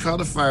they had to call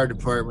the fire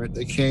department.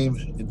 They came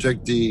and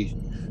took the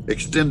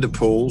extender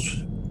poles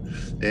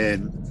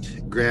and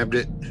grabbed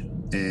it,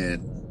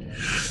 and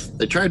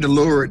they tried to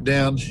lower it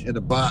down in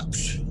a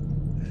box.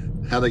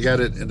 How they got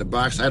it in the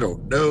box, I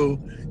don't know,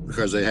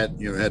 because they had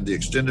the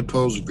extended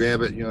poles to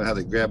grab it. You know how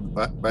they grab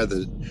it by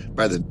the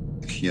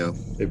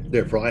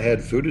They probably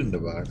had food in the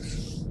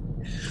box.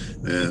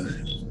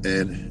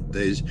 and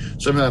they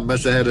somehow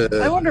must have had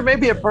I a. wonder,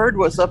 maybe a bird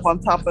was up on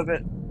top of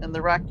it, and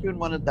the raccoon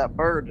wanted that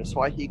bird. That's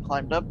why he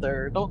climbed up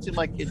there. It don't seem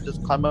like he'd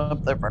just climb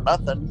up there for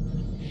nothing.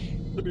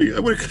 I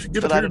want to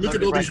get up But I here and don't look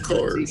at know all if these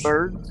raccoons eat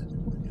cars. birds.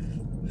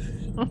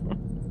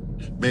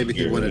 Maybe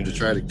he wanted to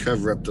try to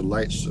cover up the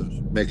lights to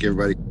make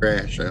everybody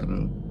crash. I don't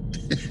know.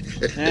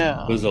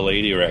 Yeah. There's a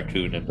lady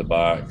raccoon in the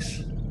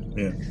box.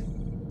 Yeah.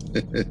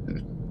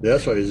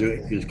 That's what he's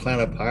doing. He's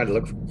climbing up high to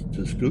look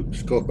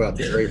scope out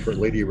the area for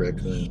lady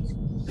raccoons.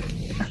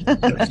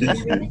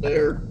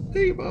 There.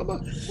 Hey,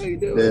 Mama. How you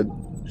doing? And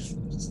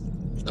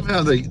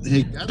somehow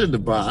he got in the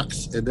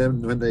box, and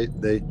then when they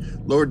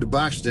lowered the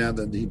box down,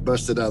 then he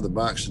busted out of the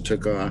box and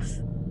took off.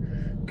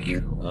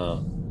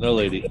 No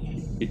lady.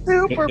 It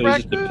was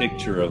just a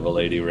picture of a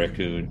lady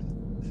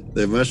raccoon.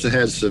 They must have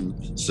had some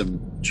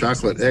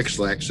chocolate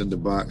X-Lax in the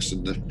box,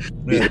 and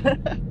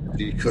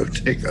he go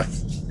take off,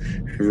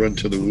 run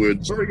to the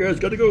woods. Sorry, guys,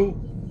 gotta go.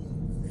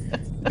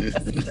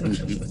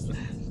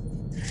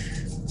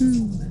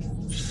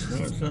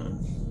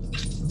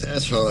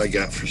 That's all I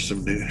got for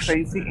some news.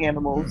 Crazy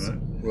animals. Right.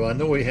 Well, I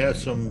know we have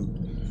some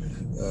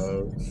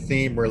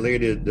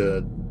theme-related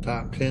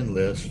top 10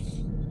 lists.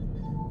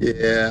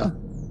 Yeah,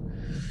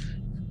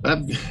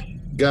 I've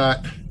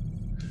got,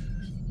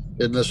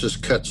 unless this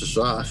cuts us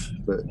off,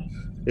 but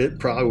It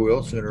probably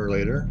will sooner or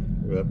later,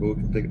 but we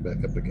can pick it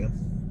back up again.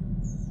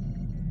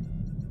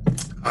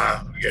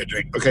 we gotta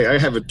drink. Okay, I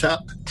have a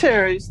top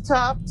Terry's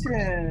top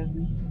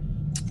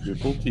 10.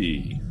 Triple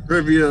T.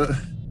 trivia.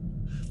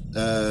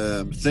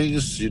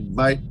 Things you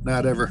might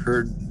not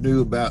ever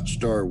knew about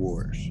Star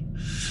Wars.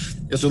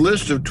 It's a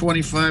list of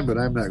 25, but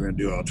I'm not going to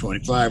do all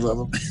 25 of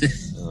them.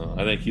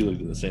 I think you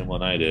looked at the same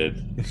one I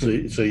did.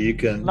 So you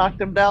can. Knocked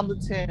him down to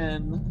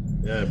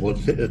 10. Yeah,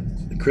 well,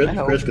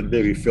 Chris could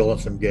maybe fill in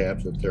some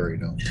gaps that Terry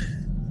don't.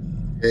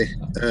 Okay.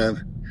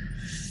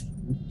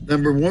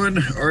 Number one,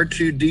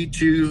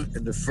 R2-D2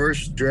 in the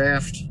first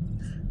draft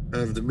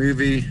of the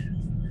movie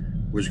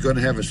was going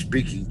to have a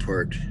speaking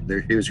part.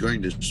 He was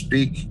going to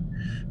speak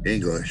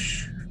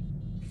English.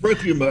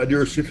 Frankly, my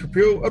dear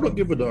C-3PO, I don't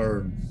give a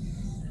darn.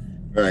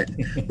 Right.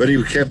 But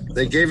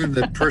they gave him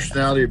the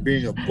personality of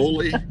being a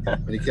bully,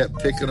 and he kept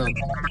picking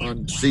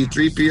on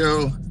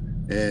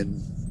C-3PO,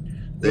 and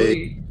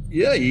they...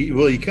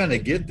 You kind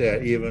of get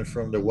that even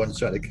from the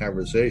one-sided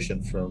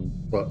conversation from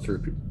what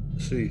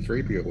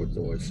C-3PO would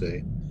always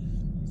say.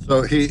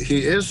 So he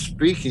is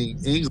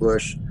speaking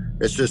English.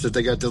 It's just that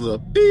they got the little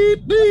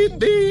beep, beep,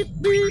 beep,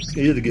 beep.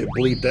 He had to get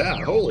bleeped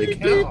out. Holy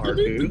cow,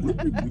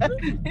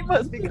 dude. He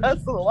must be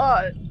cussing a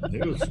lot.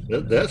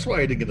 That's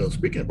why he didn't get no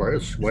speaking part. He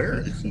was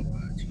swearing so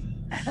much.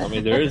 I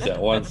mean, there is that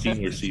one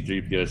scene where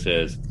C-3PO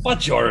says,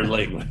 "What's your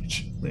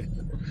language?"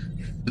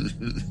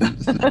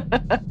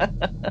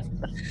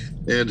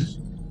 And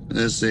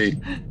let's see.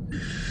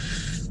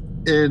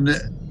 In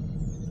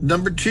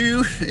number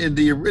 2, in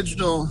the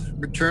original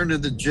Return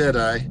of the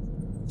Jedi,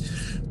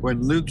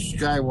 when Luke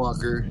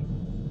Skywalker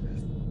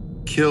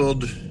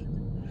killed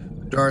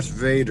Darth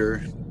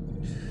Vader,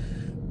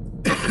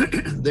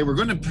 they were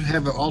going to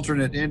have an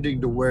alternate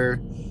ending to where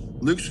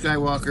Luke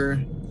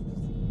Skywalker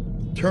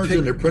turns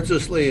into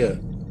Princess Leia.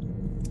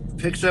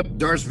 picks up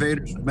Darth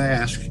Vader's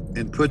mask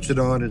and puts it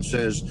on and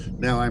says,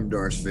 "Now I'm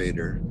Darth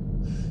Vader."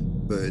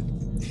 But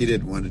he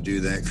didn't want to do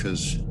that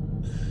because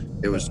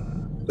it was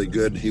really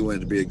good. He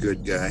wanted to be a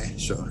good guy.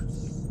 So,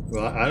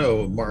 well, I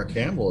know Mark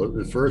Hamill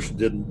at first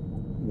didn't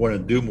want to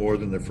do more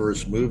than the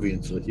first movie,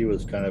 and so he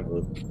was kind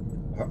of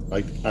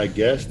I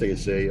guess they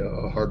say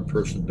a hard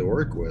person to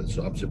work with.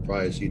 So I'm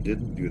surprised he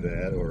didn't do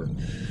that or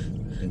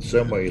in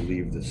some way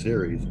leave the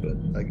series. But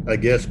I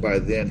guess by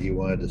then he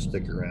wanted to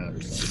stick around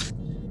or something.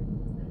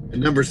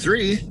 And number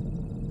 3,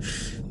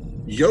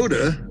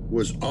 Yoda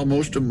was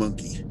almost a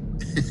monkey.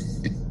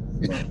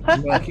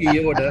 Monkey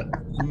Yoda.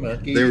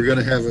 Monkey. They were going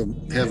to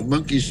have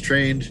monkeys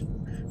trained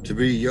to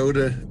be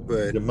Yoda,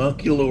 but the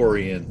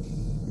Monkey-lorian.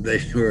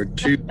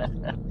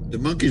 The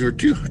monkeys were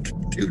too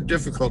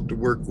difficult to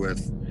work with,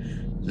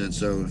 and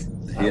so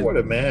I would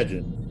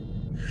imagine.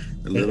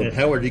 And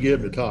how would you get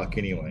him to talk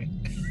anyway?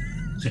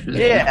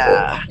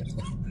 Yeah.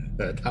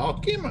 The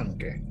talkie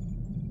monkey.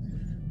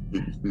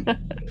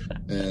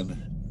 And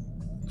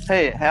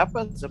hey, it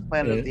happens at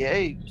Planet of the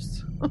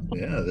Apes.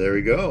 Yeah, there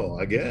we go,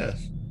 I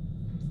guess.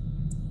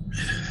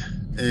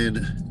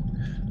 And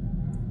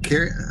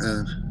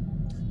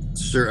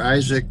Sir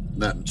Isaac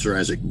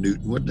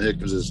Newton. What the heck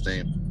was his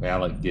name?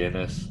 Alec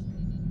Guinness.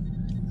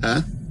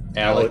 Huh?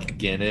 Alec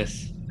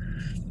Guinness.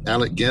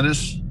 Alec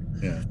Guinness.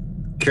 Yeah.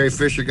 Carrie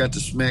Fisher got to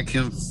smack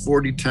him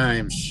 40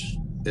 times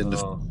in the.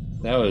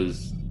 That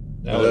was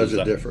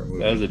a different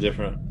movie. That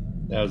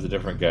was a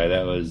different guy.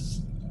 That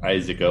was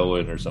Isaac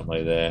Owen or something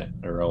like that,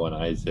 or Owen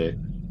Isaac.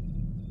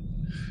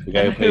 The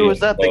guy who was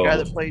that? The guy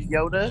that played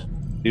Yoda?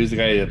 He was the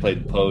guy that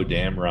played Poe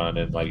Dameron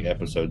in like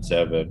episode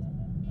 7.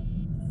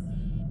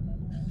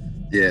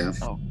 Yeah.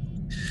 Oh.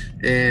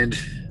 And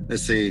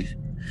let's see,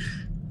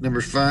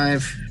 number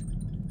 5.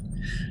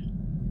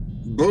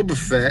 Boba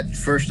Fett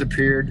first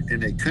appeared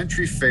in a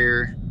country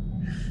fair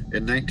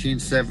in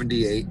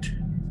 1978.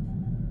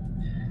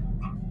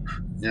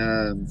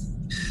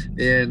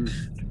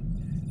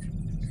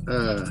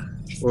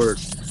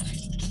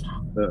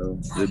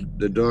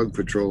 The dog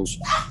patrol's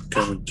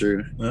coming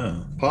through.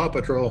 Paw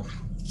Patrol.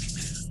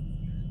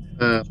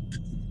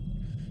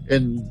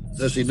 And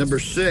let's see, number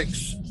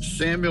 6,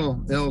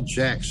 Samuel L.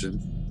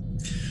 Jackson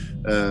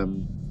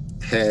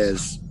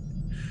has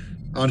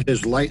on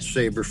his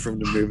lightsaber from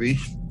the movie,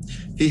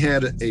 he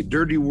had a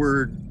dirty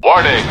word.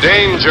 Warning,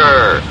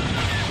 danger!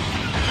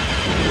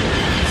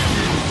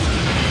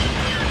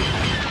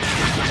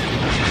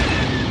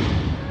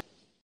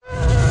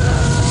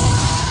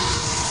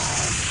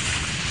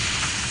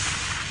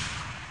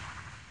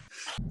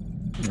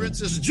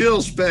 Princess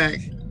Jill's back.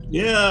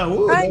 Yeah,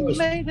 woo,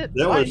 made it.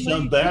 That was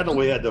some battle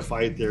we had to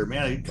fight there,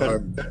 man. He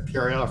couldn't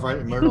carry off right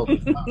in the middle of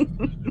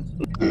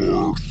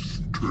the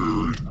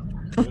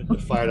we had to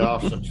fight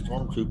off some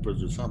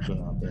stormtroopers or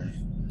something out there.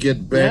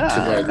 Get back to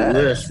my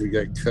list. We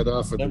got cut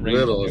off in the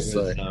middle.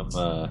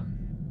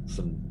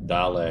 Some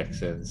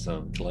Daleks and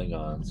some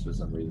Klingons for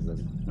some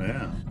reason.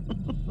 Yeah.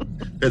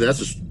 Hey,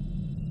 that's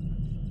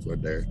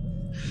what there.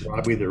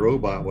 Robbie the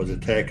robot was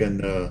attacking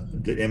the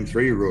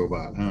M3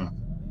 robot, huh?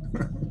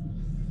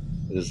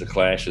 It is a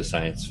clash of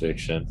science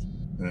fiction.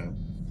 Yeah.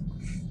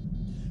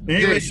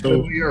 Anyway, so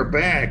we are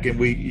back, and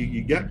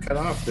you got cut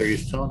off there.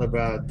 He's telling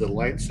about the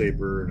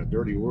lightsaber and a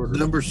dirty word.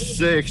 Number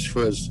 6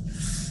 was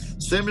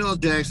Samuel L.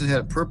 Jackson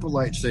had a purple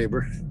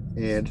lightsaber,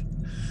 and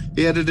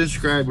he had it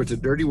described with a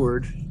dirty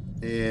word.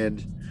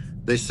 And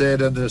they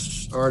said in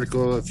this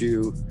article, if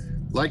you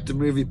like the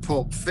movie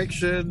Pulp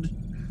Fiction,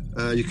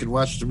 you can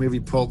watch the movie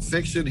Pulp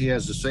Fiction. He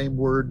has the same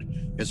word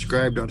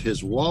inscribed on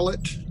his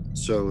wallet.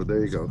 So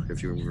there you go,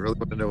 if you really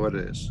want to know what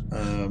it is.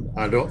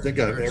 I don't think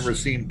I've ever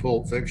seen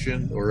Pulp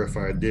Fiction, or if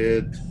I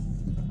did,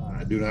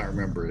 I do not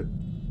remember it.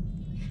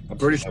 I'm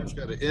pretty sure it's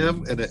got an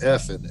M and an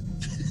F in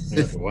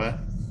it. What?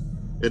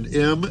 An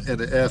M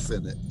and an F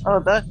in it. Oh,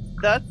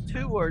 that's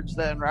 2 words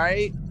then,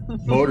 right?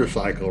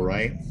 Motorcycle,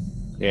 right?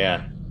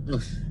 Yeah.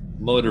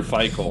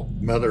 Motorcycle.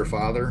 Mother,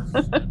 father.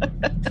 I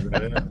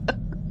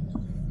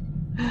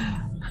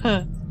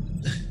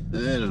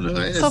don't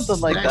know. Something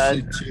like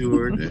that. 2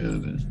 words.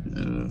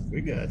 We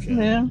got you.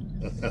 Yeah.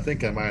 I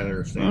think I might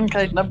understand.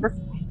 Okay,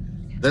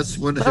 That's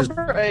one of his.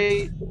 Number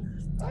 8.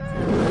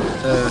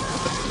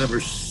 Number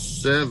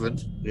 7.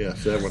 Yeah,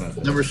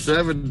 7. Number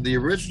 7, the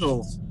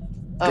original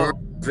Darth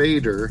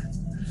Vader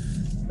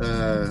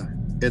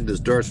in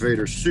this Darth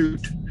Vader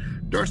suit.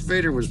 Darth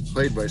Vader was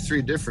played by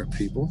 3 different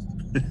people,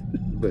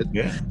 but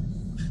yeah,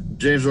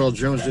 James Earl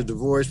Jones did the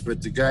voice.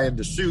 But the guy in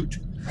the suit,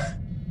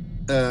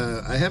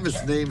 I have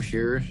his name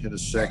here in a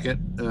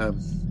second.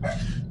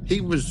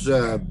 He was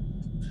a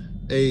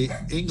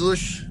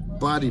English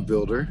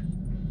bodybuilder.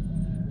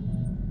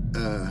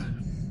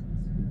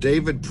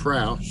 David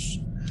Prowse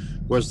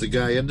was the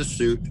guy in the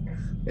suit,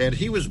 and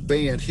he was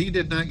banned. He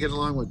did not get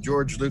along with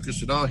George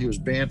Lucas at all. He was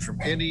banned from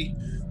any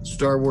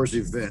Star Wars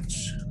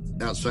events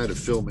outside of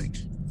filming.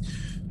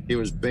 He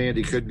was banned.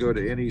 He couldn't go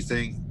to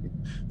anything.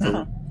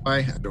 Why?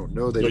 I don't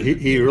know. But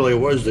he really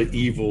was the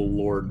evil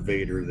Lord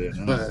Vader then.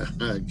 Huh?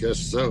 I guess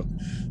so.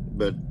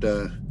 But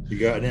he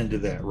got into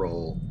that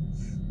role.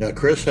 Now,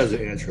 Chris has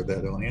an answer to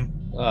that, don't you?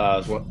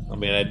 I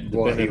mean,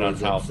 Well, he depending on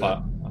was how upset.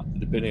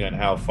 depending on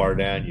how far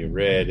down you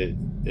read it,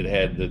 it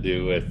had to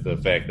do with the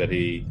fact that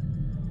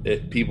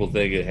people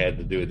think it had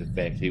to do with the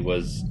fact he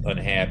was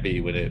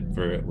unhappy when it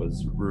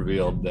was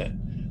revealed that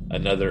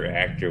another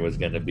actor was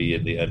going to be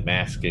in the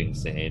unmasking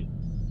scene.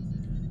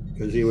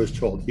 Because he was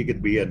told he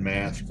could be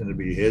unmasked and it'd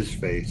be his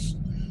face.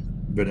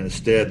 But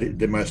instead,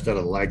 they must not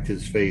have liked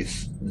his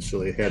face. And so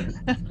they had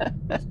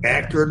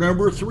actor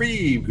number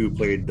 3 who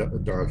played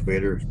Darth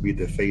Vader be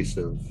the face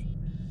of.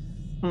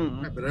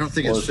 But I don't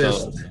think Well, it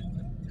says.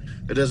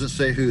 It doesn't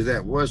say who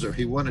that was, or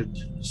he wanted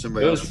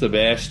somebody It was else.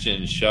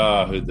 Sebastian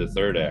Shaw who the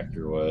third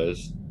actor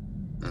was.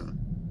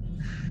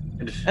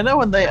 I know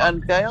when they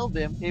unveiled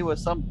him, he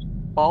was some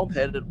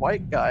bald-headed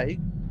white guy.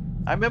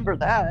 I remember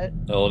that.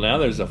 Well, now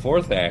there's a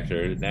fourth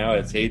actor. Now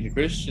it's Hayden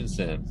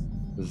Christensen.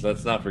 Because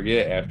let's not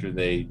forget, after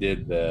they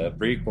did the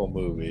prequel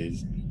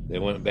movies, they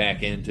went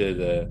back into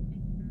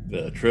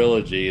the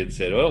trilogy and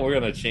said, "Well, we're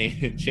going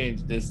to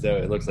change this so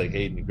it looks like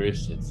Hayden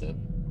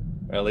Christensen."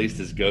 Or at least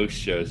his ghost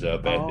shows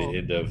up at the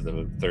end of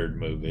the third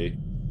movie.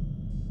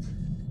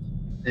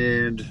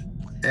 And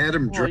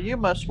Adam Well, you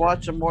must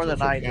watch them more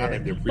than I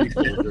Counting did. the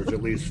prequel, there's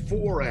at least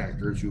 4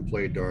 actors who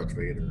played Darth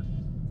Vader.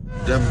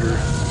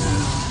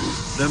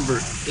 Number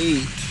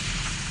 8,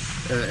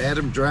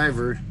 Adam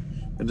Driver,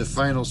 in the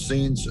final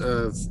scenes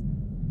of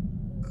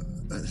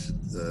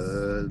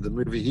the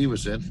movie he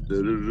was in. I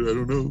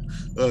don't know.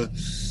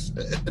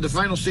 In the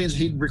final scenes,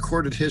 he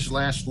recorded his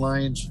last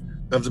lines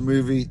of the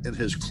movie in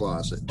his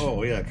closet.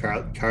 Oh yeah,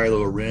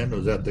 Kylo Ren,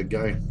 was that the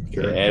guy?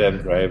 Adam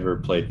Driver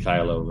played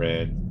Kylo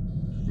Ren.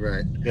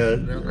 Right. Yeah, I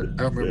don't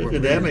remember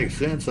what that movie. makes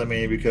sense. I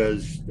mean,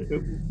 because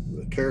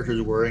the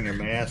characters wearing a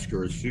mask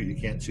or a suit, you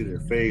can't see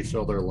their face.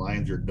 All their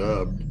lines are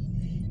dubbed.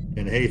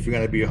 And hey, if you're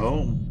going to be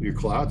home, your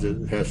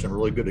closet has some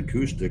really good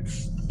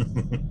acoustics.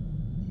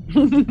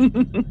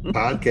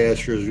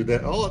 Podcasters do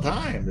that all the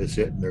time. They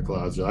sit in their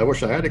closet. I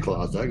wish I had a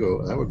closet. I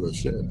would go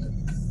sit in it.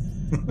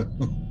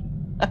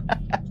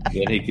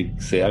 Then he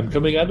could say, "I'm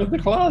coming out of the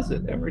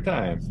closet" every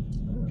time.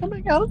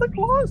 Coming out of the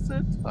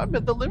closet. I'm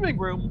in the living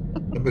room.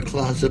 I'm a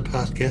closet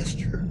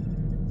podcaster.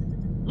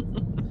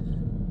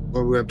 What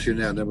are we up to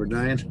now? Number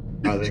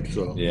 9? I think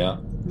so. Yeah.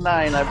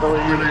 9, I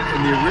believe. In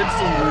the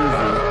original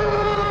movie,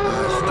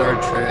 Star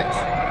Trek,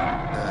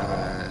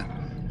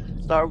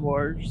 Star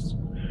Wars.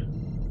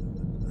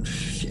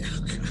 yeah,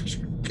 gosh,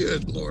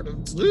 good Lord.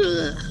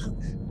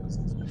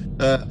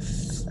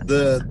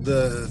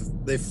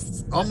 They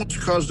almost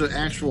caused an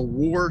actual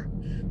war.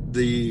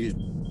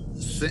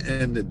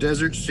 In the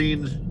desert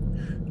scene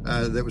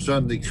that was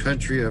on the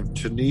country of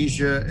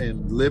Tunisia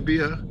and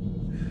Libya,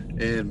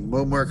 and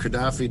Muammar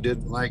Gaddafi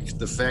didn't like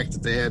the fact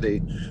that they had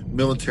a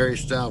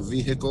military-style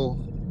vehicle,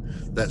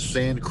 that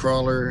sand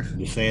crawler,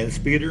 The Sand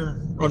Speeder?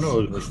 Oh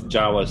no, This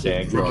Jawa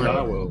sand the crawler.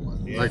 Jawa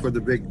one. Yeah. like with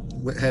the big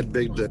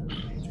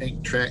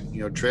tank track,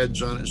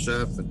 treads on it and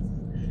stuff,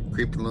 and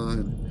creeping along.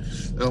 And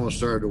it almost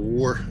started a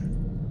war.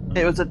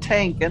 It was a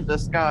tank in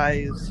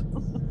disguise.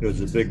 It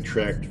was a big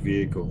tracked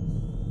vehicle.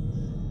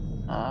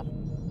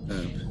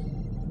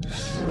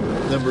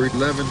 Number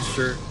 11,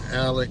 Sir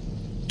Alec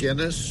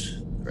Guinness,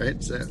 right?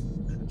 Is that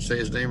say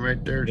his name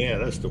right there? Yeah,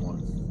 that's the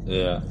one.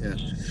 Yeah. Yeah.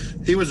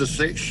 He was a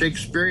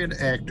Shakespearean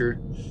actor.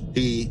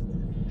 He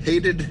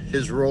hated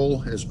his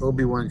role as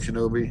Obi-Wan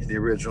Kenobi, the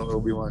original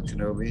Obi-Wan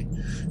Kenobi.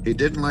 He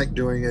didn't like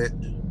doing it,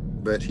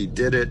 but he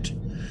did it.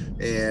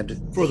 And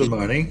For the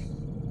money.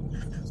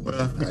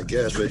 well, I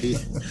guess, but he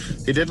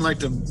didn't like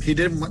the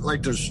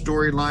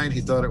storyline.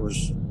 He thought it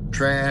was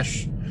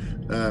trash.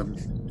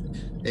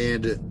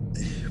 And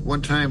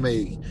one time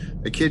a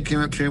kid came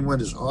up to him with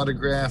his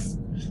autograph,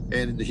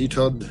 and he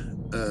told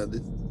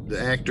the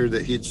actor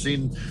that he had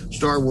seen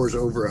Star Wars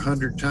over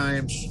 100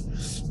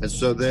 times. And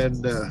so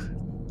then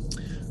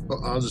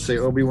I'll just say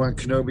Obi-Wan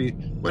Kenobi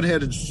went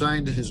ahead and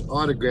signed his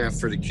autograph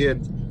for the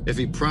kid if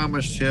he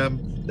promised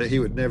him that he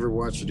would never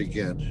watch it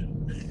again.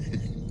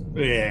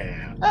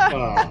 Yeah.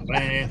 Oh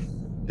man.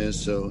 And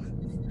so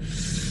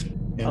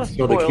And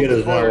so the kid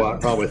is now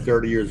probably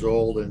 30 years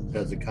old and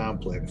has a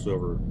complex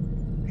over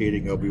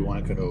hating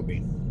Obi-Wan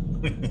Kenobi.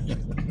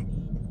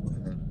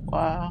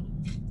 Wow.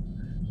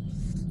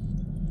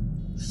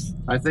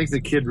 I think the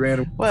kid ran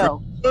away.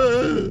 Well,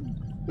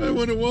 I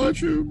want to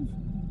watch him.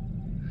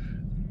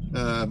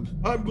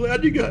 I'm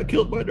glad you got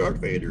killed by Darth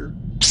Vader.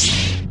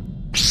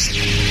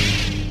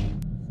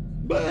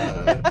 But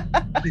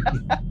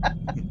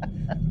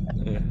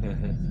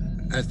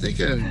I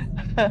think I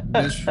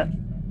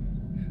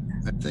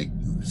think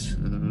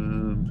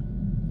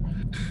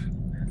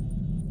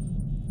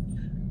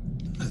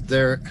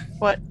there.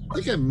 what? I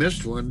think I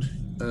missed one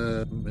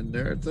in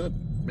there. I thought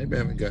maybe I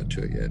haven't got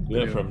to it yet. We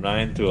went from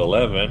 9 to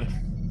 11.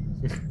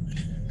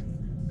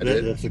 I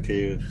did. that's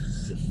okay.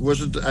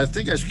 Wasn't I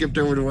think I skipped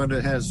over the one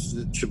that has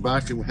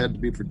Chewbacca had to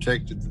be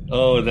protected.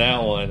 Oh,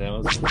 that one. That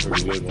was a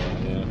pretty good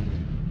one, yeah.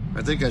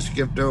 I think I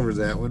skipped over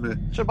that one.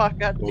 Chewbacca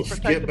got to be We'll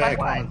protected skip back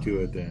by onto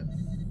it then.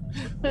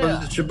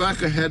 Well, Yeah.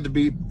 Chewbacca had to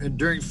be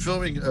during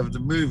filming of the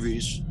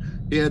movies.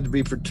 He had to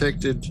be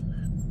protected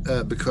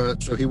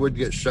because so he wouldn't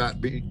get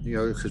shot,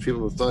 because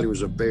people thought he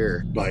was a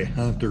bear. By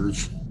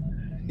hunters.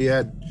 He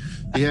had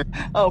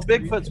Oh,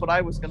 Bigfoot's what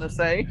I was going to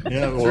say.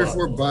 Yeah, 3 or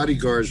 4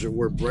 bodyguards that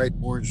wore bright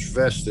orange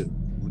vests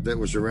that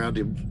was around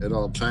him at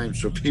all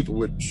times, so people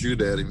wouldn't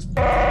shoot at him.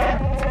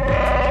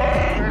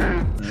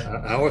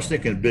 I was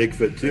thinking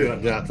Bigfoot too.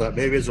 I thought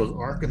maybe it's those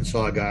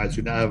Arkansas guys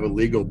who now have a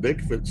legal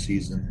Bigfoot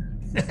season.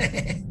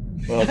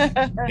 Well,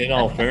 in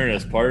all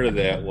fairness, part of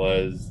that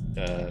was,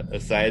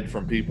 aside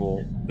from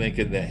people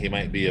thinking that he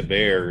might be a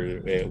bear,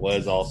 it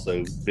was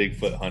also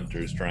Bigfoot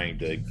hunters trying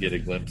to get a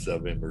glimpse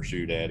of him or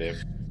shoot at him.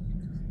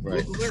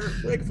 Right.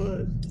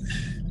 Bigfoot.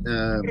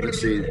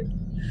 Let's see.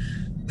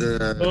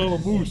 Oh, a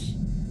moose.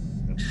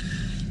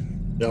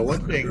 Now,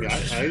 one thing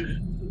I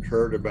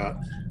heard about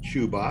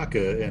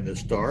Chewbacca and the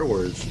Star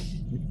Wars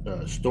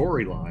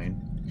storyline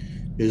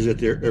is that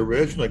their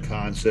original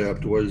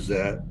concept was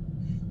that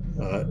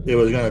it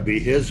was going to be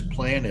his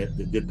planet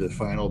that did the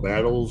final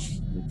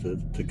battles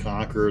to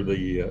conquer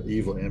the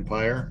evil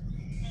empire.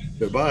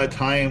 But by the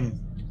time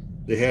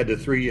they had the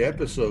 3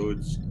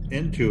 episodes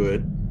into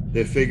it,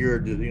 they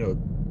figured that,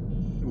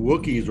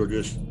 Wookiees were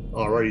just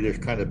already they're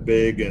kind of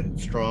big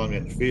and strong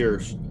and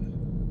fierce,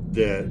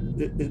 that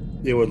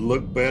it would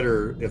look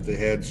better if they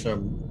had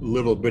some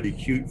little bitty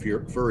cute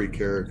furry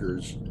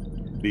characters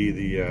be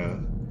the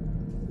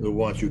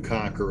ones who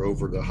conquer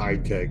over the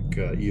high-tech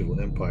evil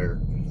empire.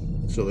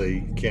 So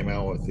they came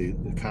out with the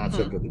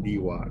concept of the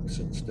Ewoks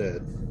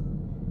instead.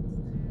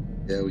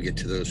 Yeah, we get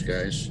to those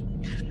guys.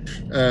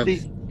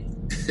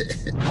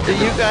 Do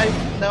you guys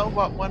know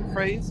what one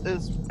phrase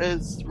is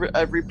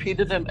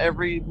repeated in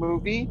every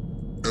movie?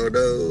 Oh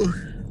no!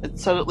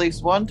 It's said at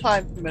least one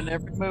time in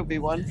every movie.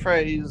 One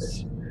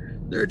phrase.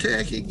 They're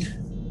attacking.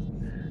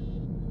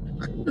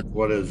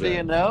 What is Do you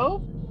that?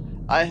 know?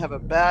 I have a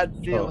bad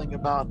feeling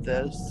about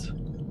this.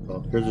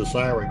 Oh, here's a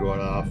siren going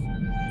off.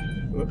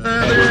 They're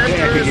Attack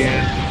after us.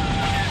 again.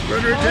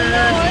 Runner Oh,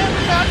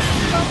 attack!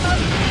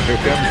 Here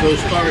comes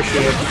those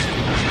starships.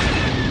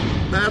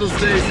 Battle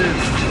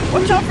stations.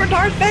 Watch out for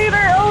Darth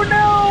Vader! Oh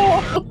no!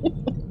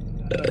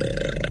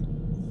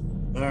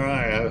 All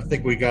right, I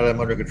think we got them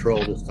under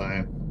control this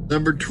time.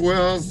 Number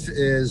 12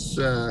 is.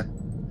 Oh,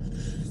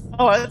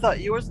 I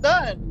thought you was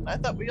done. I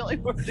thought we only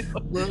were doing.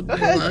 Well, Go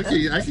ahead.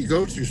 I could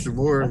go through some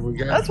more. We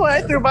got. That's why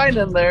I threw mine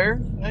in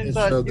there. I And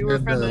thought so you were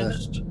then,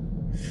 finished.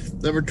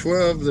 Number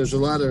 12, there's a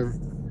lot of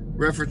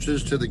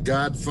references to the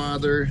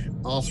Godfather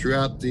all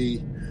throughout the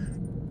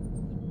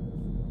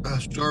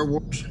Star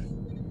Wars.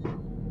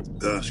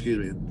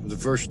 Excuse me, the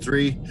first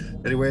 3,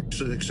 anyway,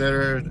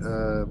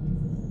 etc.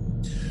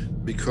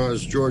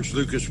 Because George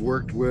Lucas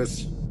worked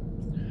with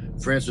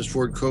Francis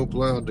Ford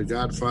Coppola on the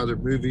Godfather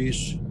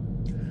movies.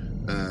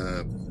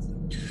 I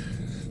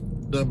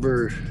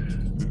never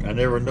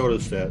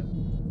noticed that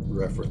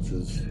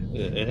references.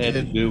 It had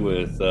to do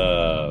with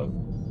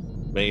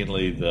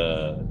mainly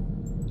the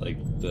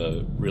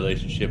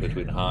relationship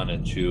between Han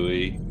and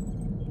Chewie,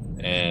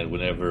 and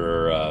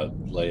whenever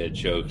Leia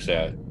chokes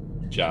out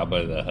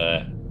Jabba the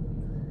Hutt,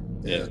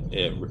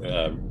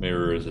 it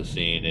mirrors a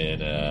scene in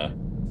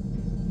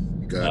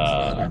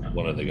Godfather.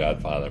 one of the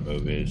Godfather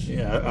movies.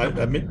 Yeah,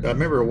 I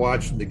remember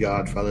watching the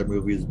Godfather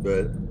movies,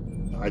 but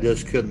I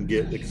just couldn't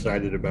get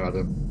excited about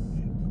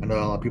them. I know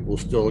a lot of people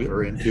still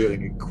are into it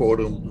and can quote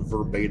them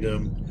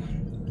verbatim,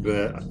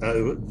 but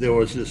there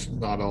was just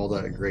not all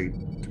that great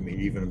to me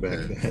even back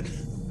then.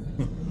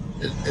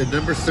 And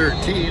number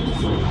 13,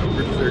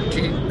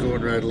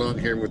 going right along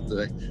here with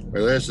my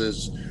list,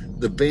 is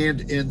the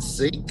band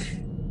NSYNC.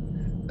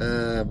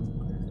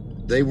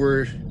 They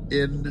were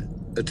in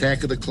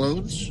Attack of the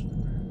Clones.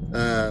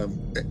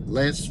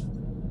 Lance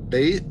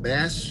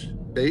Bass,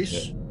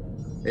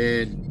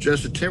 and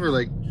Justin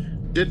Timberlake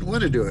didn't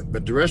want to do it,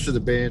 but the rest of the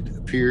band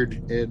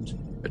appeared in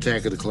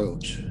Attack of the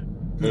Clones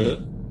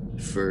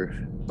for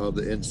all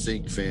the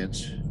NSYNC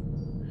fans.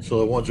 So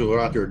the ones who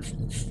were out there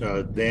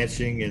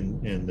dancing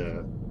and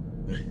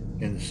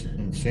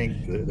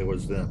sync, there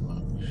was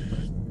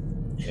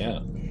them. Yeah.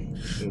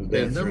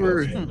 And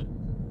number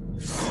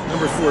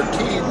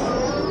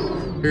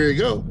 14, here you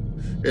go.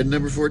 And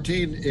number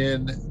 14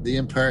 in The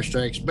Empire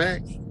Strikes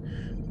Back,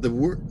 the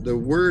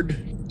word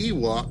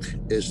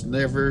Ewok is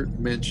never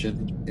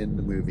mentioned in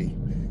the movie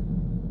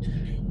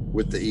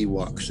with the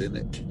Ewoks in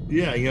it.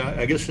 Yeah,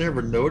 I guess I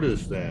never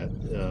noticed that.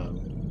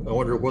 I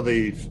wonder when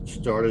they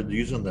started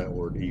using that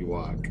word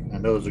Ewok. I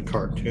know it was a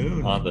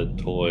cartoon. On the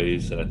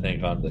toys, and I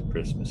think on the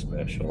Christmas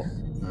special.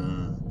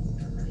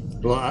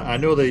 Well, I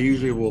know they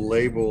usually will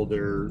label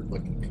their,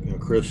 like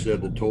Chris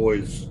said, the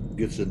toys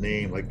gets a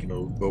name, like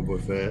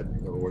Boba Fett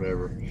or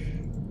whatever,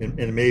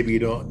 and maybe you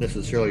don't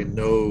necessarily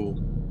know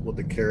what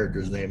the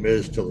character's name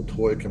is till the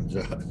toy comes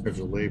out. There's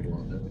a label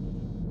on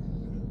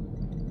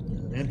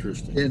it.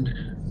 Interesting.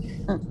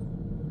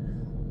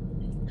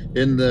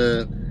 In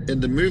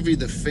the movie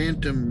The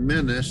Phantom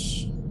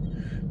Menace,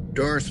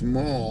 Darth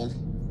Maul,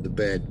 the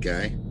bad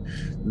guy,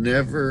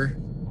 never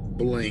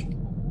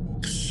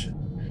blinks.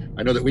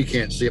 I know that we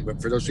can't see it,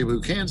 but for those people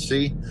who can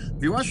see,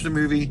 if you watch the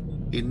movie,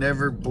 he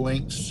never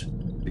blinks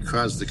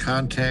because the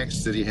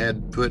contacts that he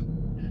had put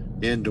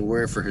in to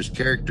wear for his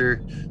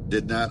character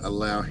did not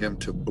allow him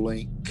to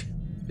blink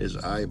his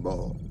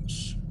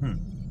eyeballs.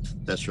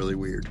 That's really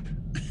weird.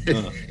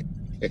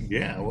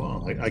 Yeah,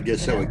 well, I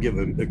guess that would give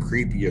a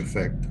creepy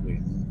effect.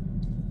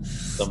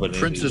 Somebody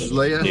Princess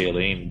Leia.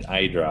 Daleen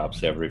eye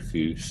drops after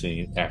every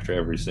scene.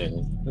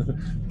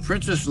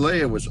 Princess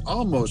Leia was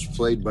almost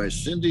played by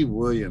Cindy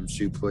Williams,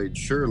 who played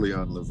Shirley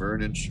on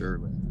Laverne and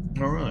Shirley.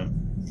 All right.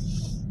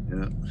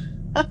 Yeah.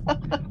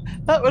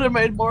 That would have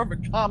made more of a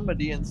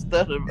comedy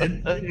instead of.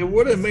 It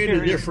would have made a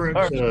serious difference.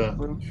 horror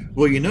movie.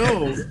 Well,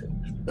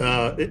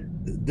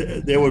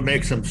 that would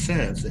make some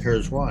sense.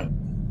 Here's why.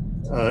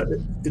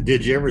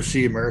 Did you ever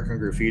see American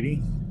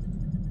Graffiti?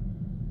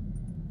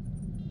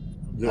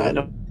 I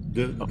don't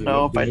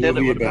know if I did.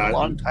 It would have been a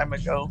long time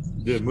ago.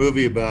 The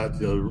movie about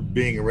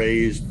being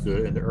raised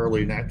in the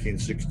early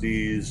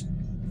 1960s,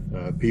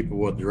 people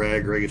with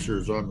drag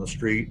racers on the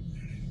street.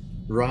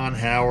 Ron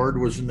Howard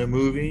was in the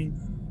movie.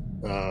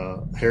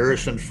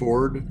 Harrison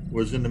Ford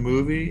was in the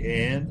movie,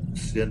 and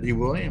Cindy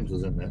Williams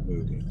was in that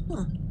movie.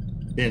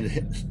 And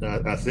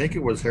I think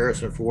it was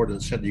Harrison Ford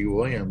and Cindy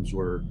Williams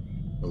were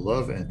the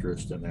love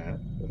interest in that,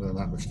 if I'm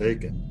not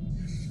mistaken.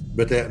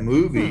 But that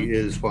movie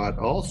is what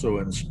also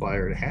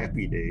inspired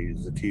Happy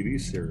Days, the TV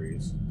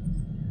series.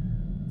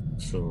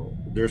 So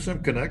there's some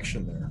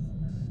connection there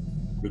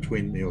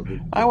between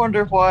I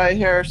wonder why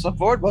Harrison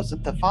Ford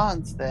wasn't the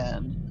Fonz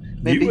then.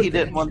 Maybe he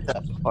didn't want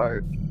that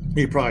part.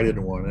 He probably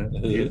didn't want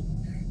it.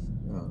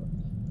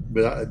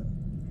 But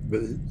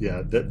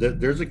yeah,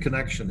 there's a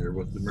connection there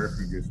with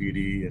American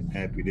Graffiti and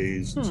Happy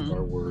Days and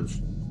Star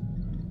Wars.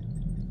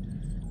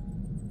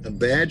 A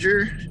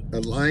badger, a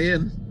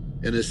lion,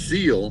 and a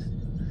seal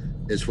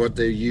is what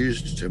they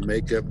used to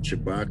make up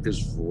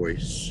Chewbacca's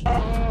voice.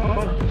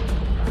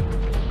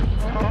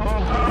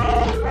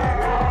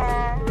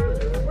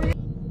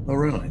 Oh,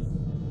 really?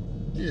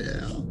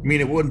 Yeah. I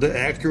mean, it wasn't the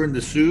actor in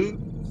the suit?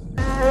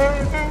 I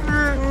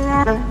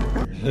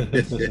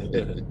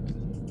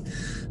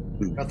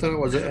thought it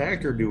was an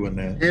actor doing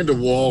that. And a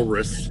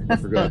walrus. I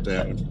forgot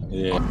that one.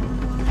 Yeah.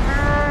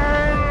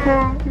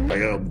 I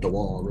am the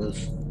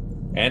walrus.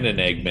 And an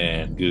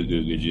Eggman, Goo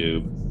Goo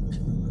Gajoob.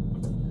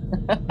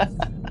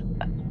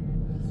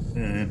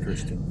 Yeah,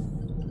 interesting.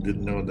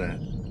 Didn't know that.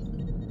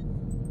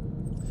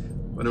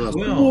 What else?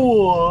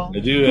 Well, I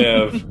do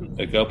have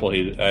a couple.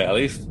 At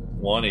least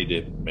one he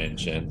didn't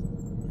mention.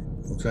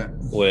 What's that?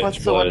 Which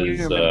What's the one you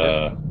was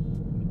remember?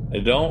 I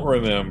don't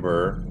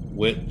remember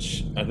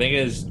which. I think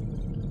is.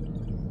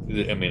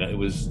 I mean, it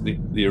was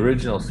the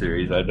original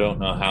series. I don't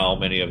know how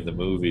many of the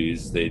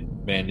movies they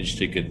managed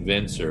to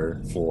convince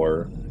her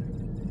for,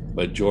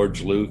 but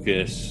George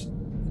Lucas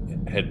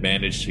had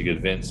managed to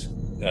convince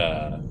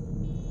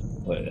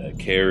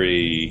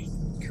Carrie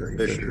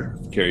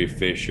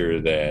Fisher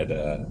that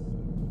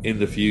in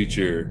the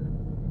future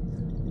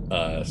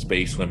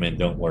space women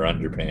don't wear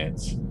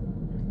underpants.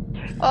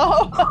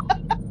 Oh,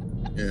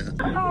 Yeah.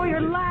 Oh,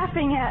 you're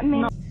laughing at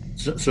me.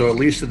 So at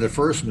least in the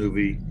first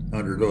movie,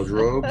 under those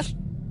robes,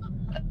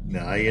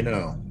 now you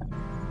know.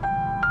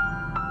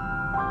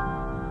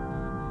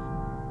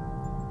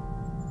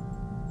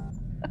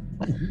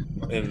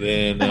 And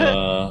then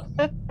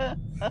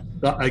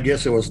I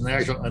guess it was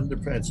National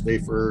Underpants Day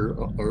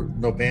or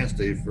No Pants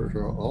Day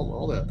for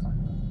all that time.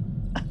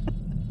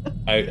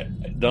 I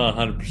don't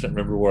 100%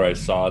 remember where I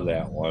saw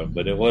that one,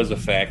 but it was a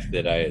fact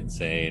that I had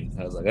seen.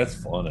 I was like, that's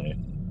funny.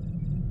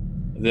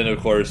 And then, of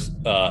course,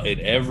 in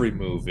every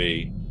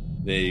movie,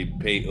 they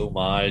pay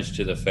homage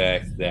to the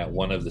fact that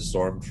one of the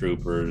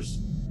stormtroopers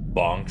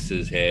bonks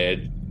his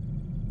head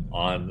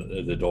on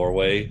the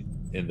doorway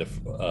in the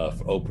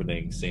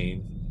opening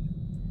scene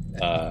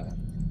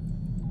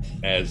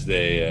as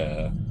they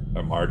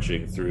are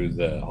marching through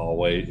the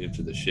hallway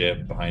into the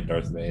ship behind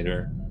Darth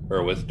Vader,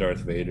 or with Darth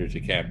Vader, to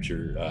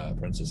capture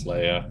Princess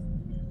Leia.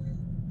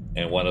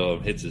 And one of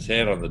them hits his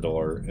head on the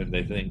door, and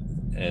they think,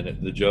 and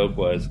the joke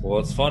was, well,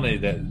 it's funny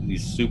that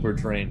these super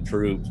trained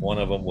troops, one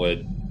of them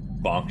would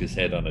bonk his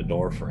head on a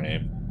door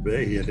frame.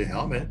 But he had a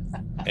helmet.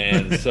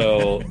 And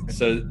so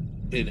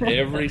in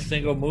every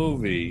single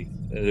movie,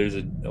 there's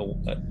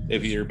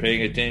if you're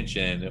paying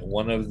attention,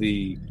 one of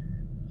the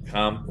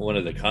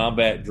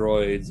combat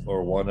droids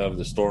or one of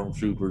the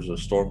stormtroopers or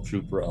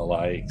stormtrooper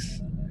alikes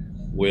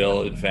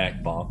will in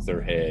fact bonk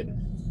their head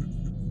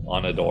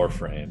on a door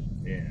frame.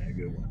 Yeah,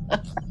 good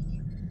one.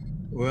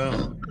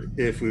 Well,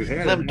 if we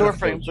had them door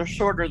frames are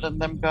shorter than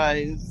them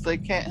guys. They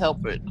can't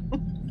help it.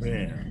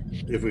 Man,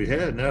 if we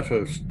had enough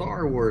of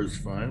Star Wars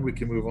fun, we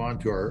can move on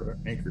to our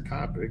anchor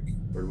topic,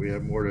 or do we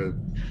have more to?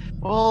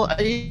 Well,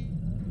 I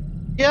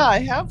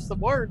have some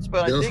words,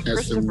 but Bill I think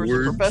has some Christopher's a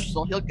words.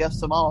 professional. He'll guess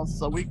them all,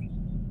 so we.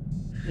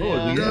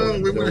 Oh, Yeah.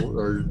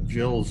 or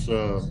Jill's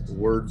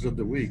words of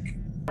the week.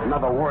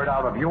 Another word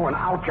out of you and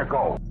out you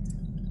go.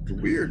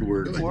 Weird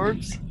word.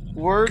 Words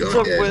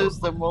Go of ahead.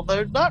 wisdom. Well,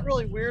 they're not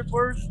really weird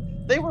words.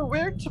 They were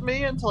weird to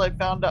me until I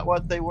found out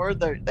what they were.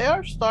 They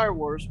are Star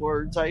Wars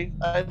words. I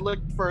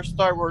looked for a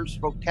Star Wars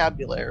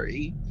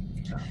vocabulary,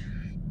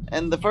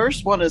 And the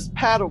first one is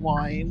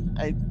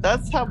Padawan.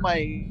 That's how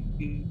my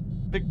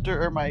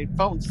my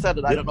phone said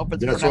it. I don't know if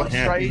it's That's what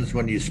pronounced right. happens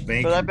when you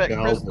spank but I your bet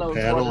child Chris with a knows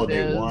paddle what and it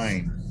they is.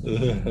 whine.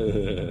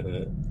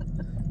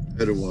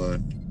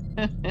 Padawan.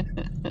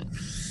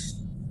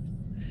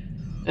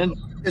 And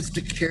It's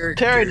the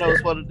character. Terry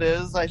knows what it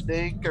is, I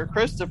think, or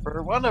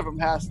Christopher. One of them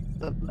has to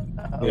know.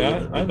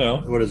 Yeah, I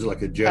know. What is it,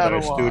 like a Jedi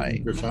Padawan.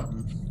 student or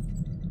something?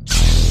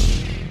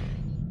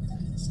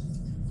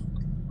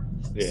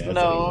 Yeah,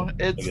 No, like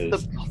it's a- the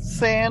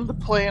sand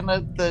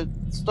planet that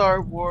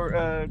Star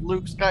Wars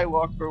Luke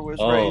Skywalker was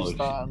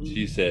raised on.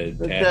 she said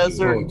The tattoo.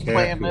 desert. Oh,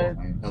 planet.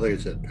 Tatooine. I think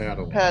it said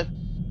Padawan.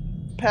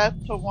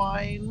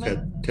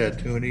 Tatooine.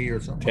 Tatooine or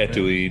something. like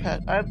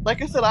that. Tatooine.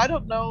 Like I said, I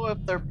don't know if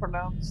they're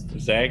pronounced.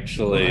 It's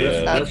actually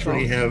That's when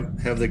you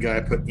have the guy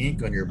put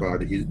ink on your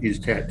body. He's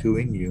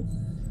tattooing you.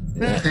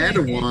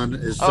 Padawan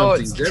is Oh,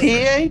 something it's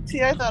different.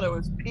 T-A-T? I thought it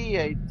was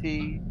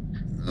P-A-T.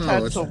 Oh,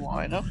 it's-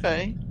 Tatooine,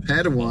 okay.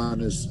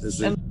 Padawan is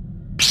And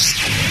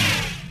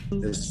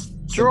something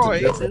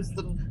Droid different. is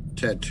the...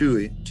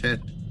 Tattooing.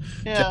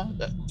 Yeah.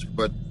 That's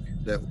what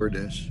that word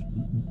is.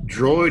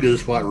 Droid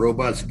is what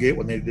robots get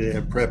when they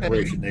have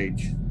preparation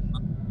age.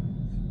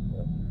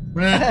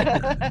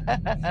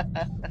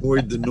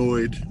 Void the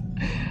Noid.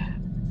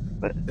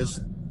 But-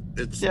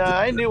 It's Yeah,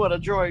 I knew what a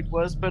droid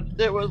was, but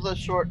it was a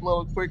short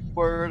little quick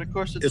word. Of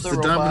course, it's It's the the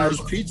robot.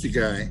 Domino's pizza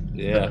guy.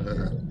 yeah.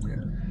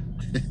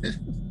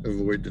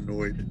 Avoid the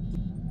Noid.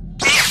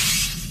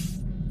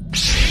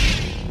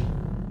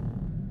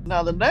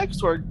 Now, the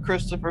next word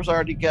Christopher's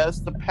already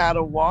guessed, the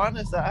Padawan.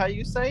 Is that how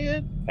you say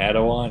it?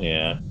 Padawan,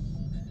 yeah.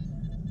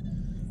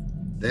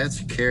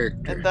 That's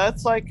character. And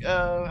that's like,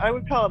 I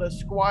would call it a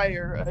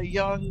squire, a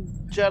young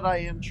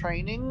Jedi in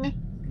training.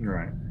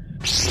 Right.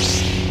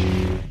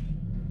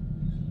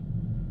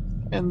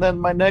 And then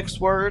my next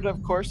word,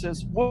 of course,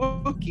 is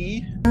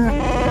Wookiee.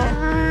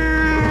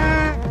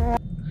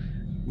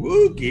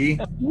 Wookie.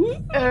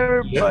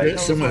 Everybody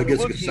knows Someone what who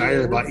gets a Wookiee excited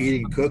is. about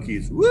eating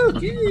cookies.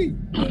 Wookie.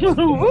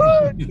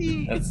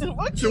 Wookiee. That's-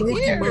 It's a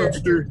Wookiee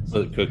monster. That's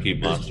what Cookie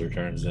Monster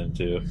turns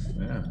into.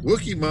 Yeah.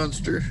 Wookiee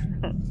monster.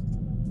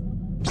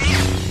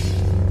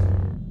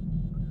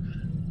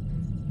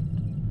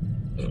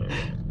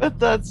 But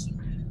that's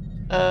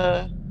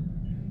the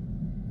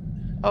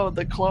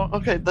clone.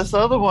 Okay, this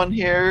other one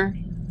here.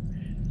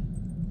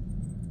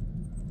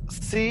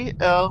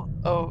 CL.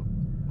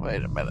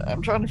 Wait a minute.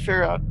 I'm trying to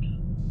figure out.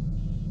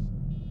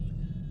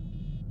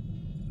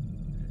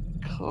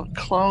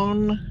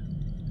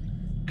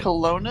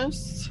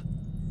 Colonus.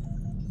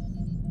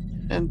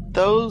 And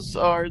those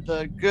are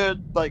the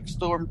good, like,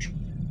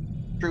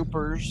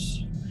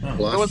 stormtroopers. But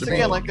once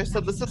again, like I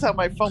said, this is how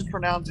my phone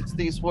pronounces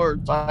these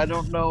words. I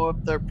don't know if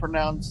they're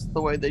pronounced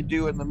the way they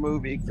do in the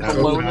movie.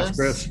 Colonus.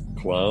 Chris.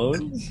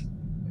 Clones?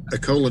 A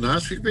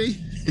colonoscopy?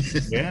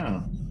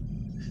 Yeah.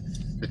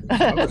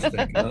 I was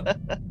thinking. I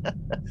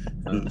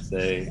would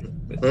say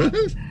What?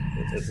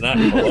 it's not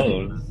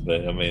clones,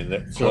 but I mean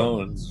they're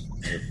clones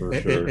for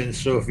sure. And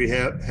so if you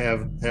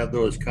have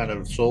those kind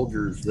of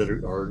soldiers that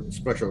are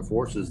special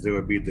forces, they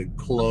would be the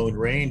clone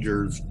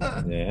rangers.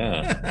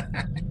 Yeah.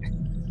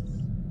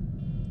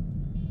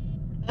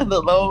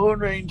 The Lone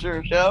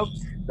Rangers, yep.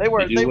 They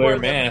wear They do wear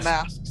the masks.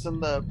 masks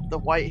and the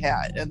white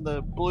hat and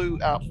the blue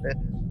outfit.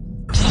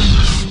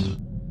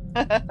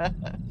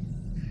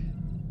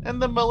 And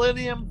the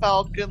Millennium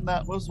Falcon,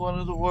 that was one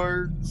of the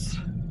words.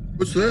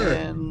 What's that?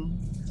 And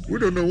We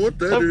don't know what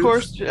that is. of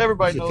course,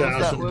 everybody It's a knows that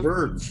thousand was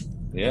birds.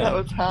 that Yeah.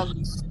 was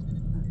Han's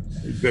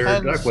Bear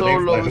Han duck when they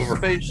fly Solo's over.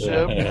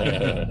 spaceship.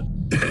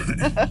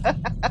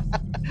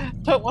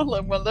 Don't want to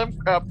let one of them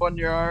crap on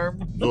your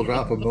arm. They'll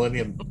drop a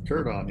millennium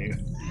turd on you.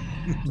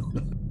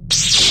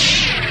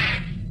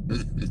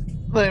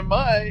 They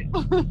might.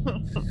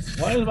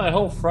 Why is my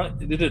whole front?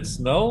 Did it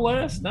snow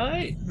last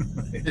night?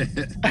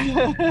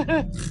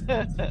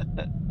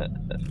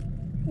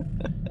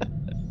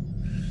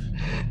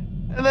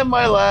 And then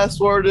my last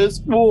word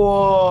is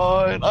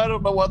one. I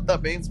don't know what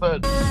that means,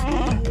 but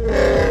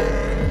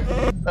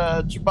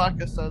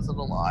Chewbacca says it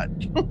a lot.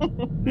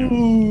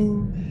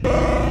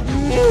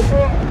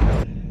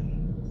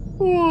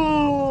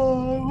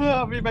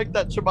 Let me make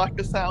that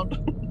Chewbacca sound.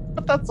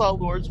 But that's all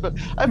the words. But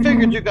I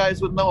figured you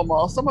guys would know them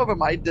all. Some of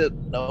them I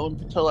didn't know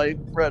until I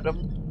read them.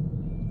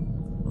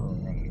 All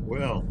right.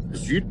 Well,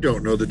 You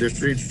don't know the difference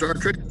between Star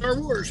Trek and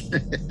Star Wars.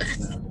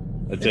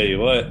 I tell you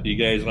what, you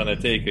guys want to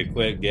take a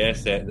quick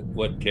guess at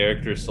what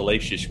character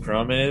Salacious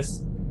Crumb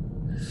is?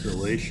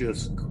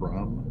 Salacious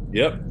Crumb.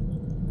 Yep.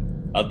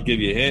 I'll give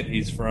you a hint.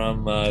 He's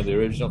from the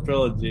original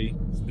trilogy,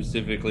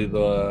 specifically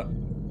the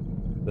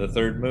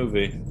third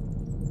movie.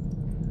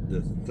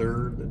 The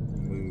third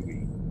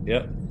movie.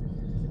 Yep.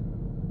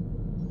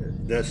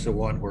 That's the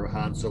one where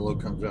Han Solo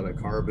comes out of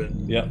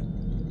carbon Yep.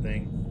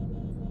 thing.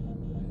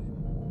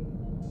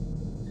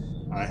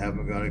 I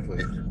haven't got a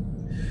clue.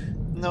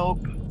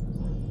 Nope.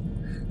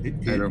 I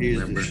don't He's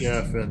remember. the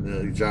chef in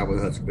the Jabba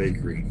the Hutt's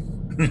bakery.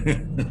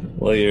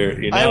 Well, you're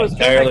I not was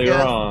gonna entirely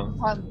guess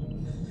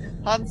wrong.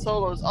 Han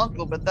Solo's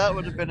uncle, but that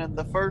would have been in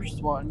the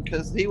first one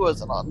because he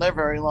wasn't on there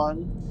very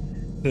long.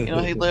 You know,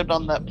 he lived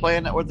on that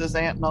planet with his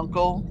aunt and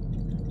uncle.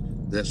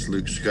 That's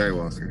Luke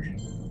Skywalker.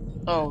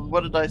 Oh,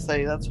 what did I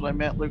say? That's what I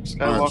meant, Luke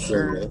Han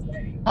Skywalker.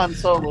 Solo. Han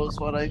Solo is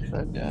what I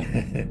said,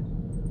 yeah.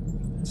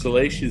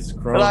 Salacious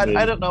Crumb. But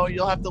I don't know.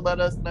 You'll have to let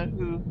us know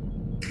who.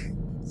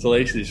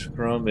 Salacious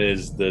Crumb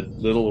is the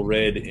little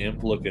red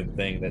imp-looking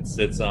thing that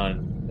sits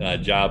on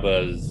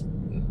Jabba's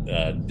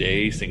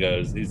dais and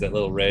goes. He's that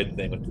little red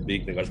thing with the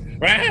beak that goes.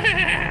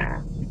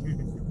 Rah!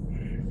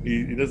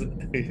 He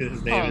doesn't.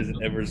 His name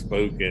isn't ever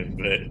spoken,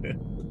 but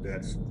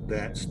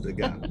that's the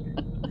guy.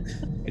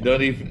 I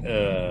don't even.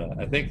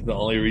 I think the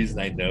only reason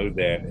I know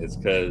that is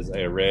because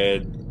I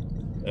read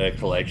a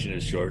collection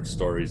of short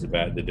stories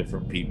about the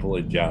different people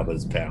in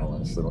Jabba's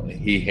palace. And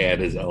he had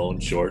his own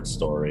short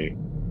story.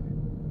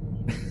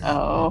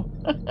 Oh.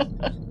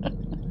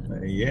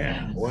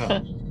 Yeah.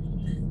 Well.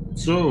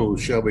 So,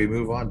 shall we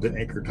move on to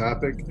anchor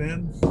topic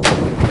then?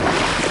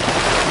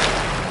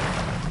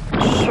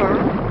 Sure.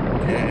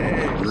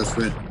 Okay. Unless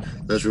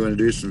we want to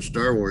do some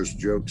Star Wars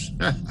jokes.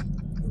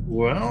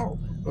 Well,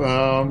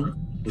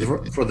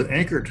 for the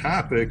anchor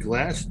topic,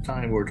 last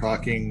time we were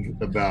talking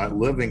about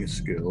living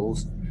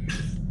skills,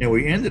 and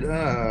we ended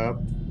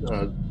up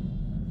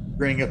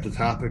bringing up the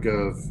topic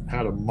of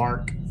how to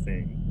mark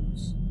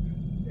things.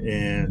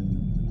 And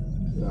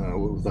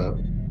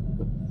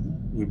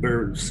we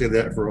better say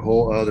that for a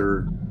whole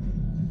other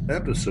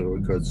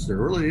episode, because there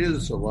really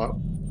is a lot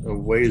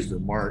of ways to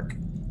mark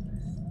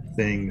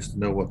things to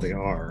know what they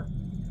are.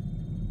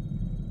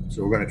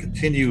 So we're going to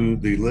continue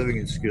the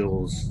living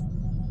skills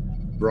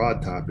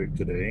broad topic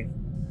today.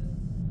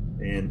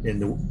 And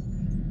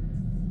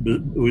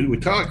we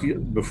talked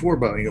before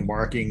about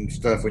marking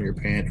stuff on your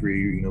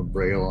pantry,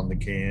 Braille on the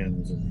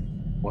cans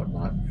and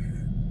whatnot.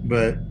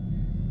 But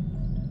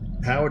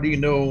how do you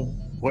know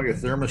what your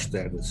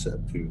thermostat is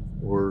set to,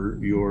 or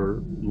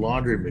your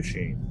laundry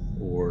machine,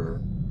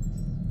 or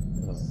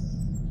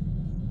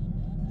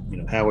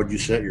how would you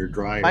set your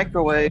dryer?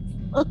 Microwave.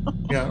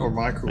 Yeah, or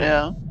microwave.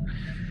 Yeah.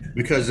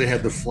 Because they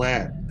had the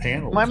flat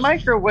panels. My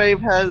microwave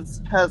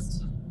has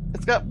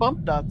it's got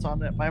bump dots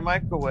on it. My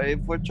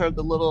microwave, which are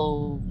the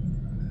little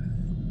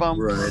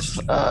bumps.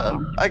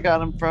 Right. I got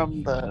them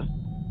from the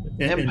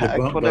Impact, the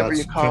bump whatever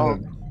you dots call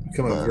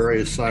come in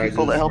various sizes.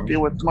 People that help you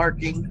with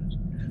marking.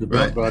 The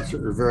bump dots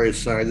are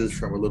various sizes,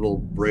 from a little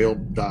Braille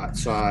dot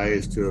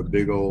size to a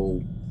big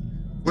old.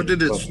 What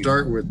did it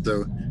start with,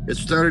 though? It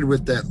started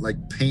with that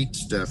paint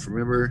stuff.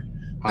 Remember?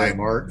 High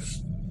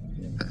Marks.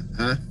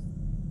 Huh?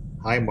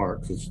 High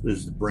Marks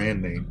is the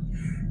brand name.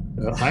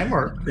 High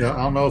Mark. I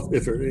don't know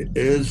if it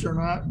is or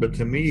not, but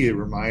to me it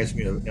reminds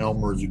me of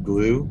Elmer's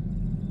glue.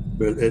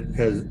 But it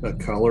has a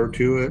color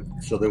to it,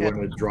 so that when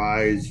it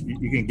dries,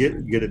 you can get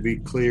it be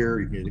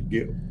clear. You can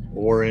get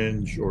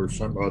orange or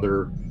some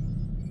other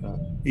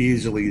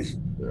easily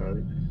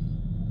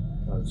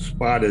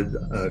spotted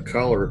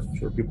color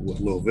for people with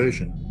low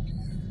vision.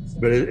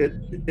 But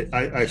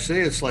I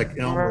say it's like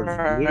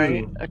Elmer's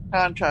glue. A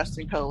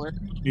contrasting color.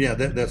 Yeah,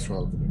 that's what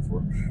I was looking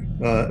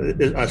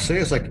for. I say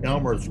it's like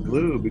Elmer's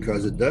glue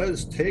because it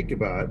does take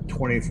about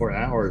 24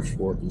 hours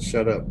for it to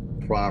set up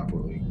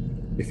properly.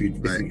 If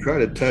you try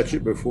to touch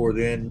it before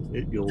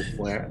then, you'll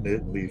flatten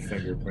it and leave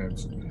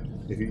fingerprints.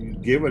 If you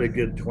give it a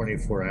good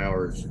 24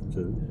 hours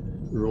to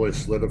really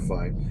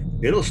solidify,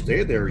 it'll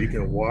stay there. You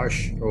can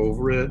wash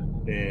over it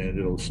and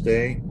it'll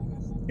stay.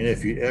 And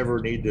if you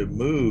ever need to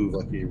move,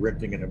 like you're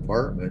renting an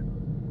apartment,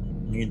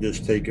 you can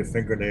just take a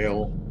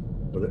fingernail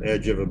or the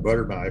edge of a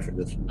butter knife and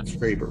just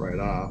scrape it right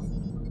off.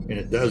 And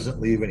it doesn't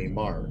leave any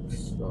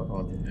marks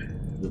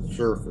on the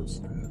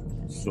surface.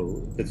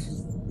 So it's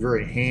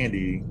very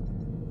handy.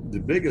 The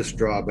biggest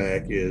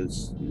drawback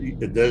is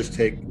it does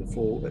take the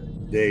full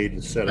day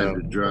to set up.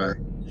 To dry.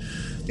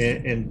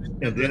 And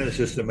then it's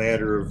just a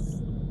matter of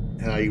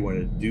how you want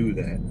to do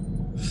that.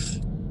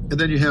 And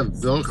then you have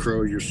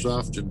Velcro, your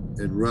soft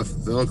and rough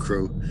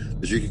Velcro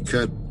that you can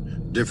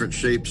cut different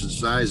shapes and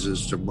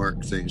sizes to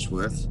mark things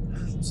with.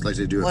 It's like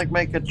they do. Like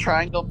make a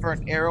triangle for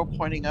an arrow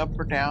pointing up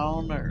or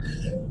down, or.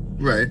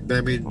 Right.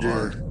 I mean,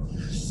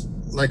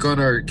 like on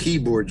our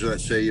keyboards,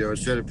 let's say,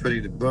 instead of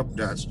putting the bump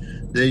dots,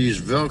 they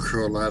use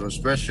Velcro a lot,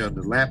 especially on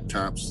the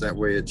laptops. That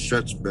way it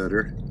shuts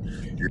better.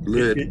 Your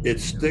lid. It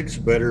sticks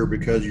better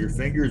because your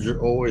fingers are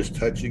always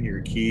touching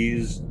your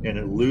keys, and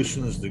it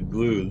loosens the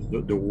glue.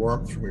 The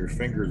warmth from your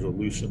fingers will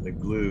loosen the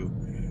glue,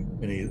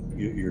 and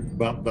your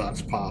bump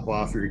dots pop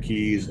off your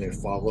keys, and they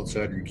fall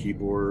inside your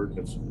keyboard.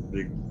 That's a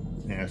big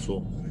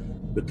hassle.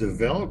 But the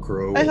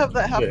Velcro, I have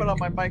that happen on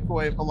my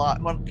microwave a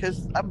lot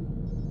because I'm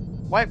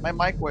wipe my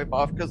microwave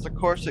off because of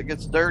course it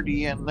gets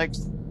dirty, and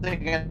next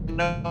thing I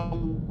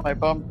know my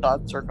bump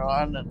dots are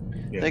gone,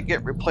 and they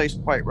get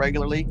replaced quite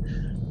regularly.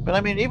 But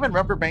I mean, even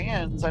rubber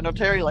bands. I know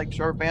Terry likes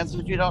rubber bands.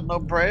 If you don't know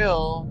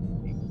Braille,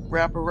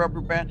 wrap a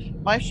rubber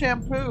band. My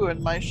shampoo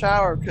in my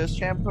shower, because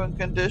shampoo and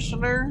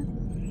conditioner,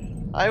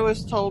 I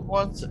was told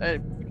once,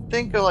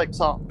 think of like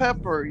salt and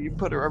pepper. You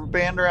put a rubber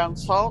band around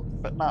salt,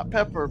 but not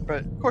pepper.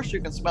 But of course you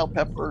can smell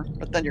pepper,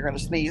 but then you're going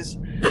to sneeze.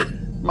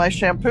 my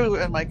shampoo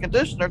and my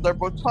conditioner, they're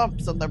both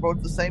pumps and they're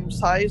both the same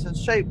size and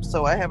shape.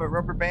 So I have a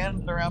rubber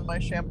band around my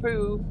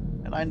shampoo,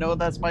 and I know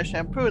that's my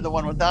shampoo. The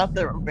one without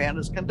the rubber band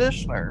is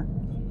conditioner.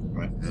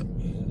 Right.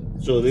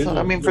 So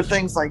I mean, for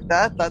things like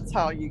that, that's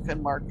how you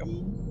can mark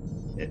them.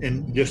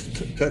 And just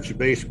to touch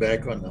base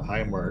back on the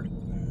high mark,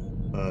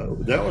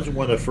 that was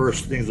one of the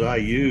first things I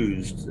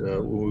used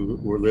when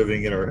we were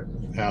living in our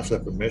house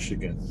up in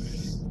Michigan.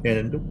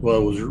 And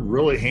well, it was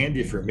really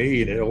handy for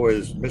me, and it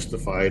always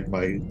mystified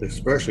my,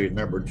 especially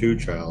number 2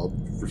 child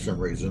for some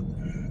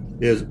reason,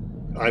 is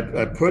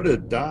I put a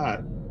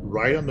dot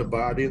right on the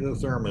body of the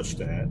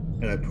thermostat,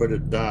 and I put a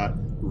dot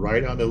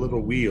right on the little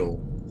wheel,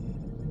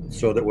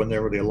 so that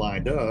whenever they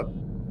lined up,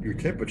 your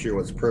temperature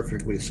was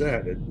perfectly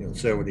set at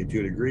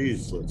 72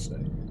 degrees, let's say.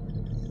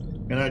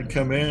 And I'd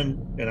come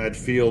in and I'd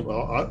feel,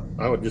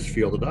 I would just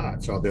feel the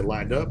dots. So they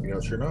lined up,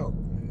 yes or no.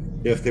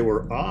 If they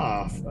were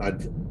off, I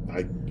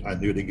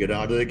knew to get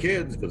on to the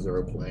kids because they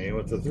were playing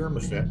with the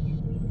thermostat.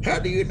 How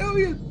do you know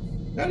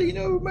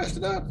you messed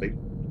it up?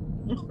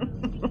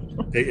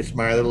 It's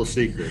my little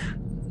secret,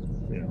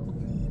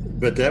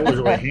 But that was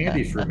really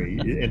handy for me.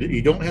 And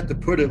you don't have to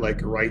put it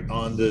like right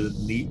on the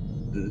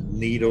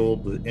needle,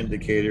 the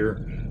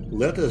indicator.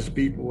 Let those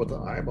people with the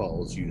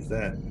eyeballs use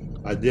that.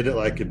 I did it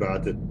like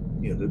about the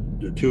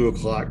 2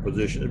 o'clock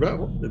position,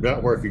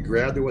 about where if you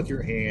grabbed it with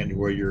your hand,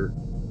 where your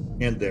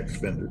index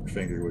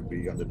finger would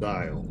be on the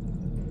dial.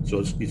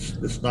 So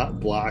it's not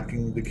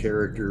blocking the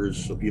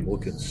characters so people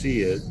can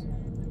see it.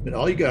 And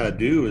all you got to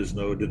do is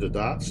know, did the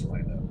dots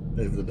line up? And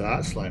if the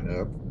dots line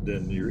up,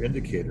 then your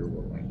indicator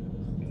will line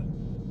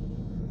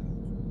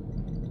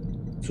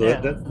up. So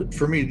that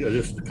for me,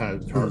 just to kind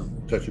of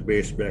touch a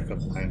base back on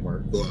the line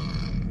mark. But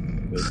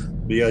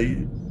yeah,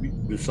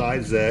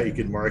 besides that, you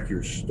can mark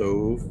your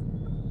stove.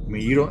 I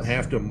mean, you don't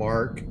have to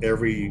mark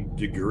every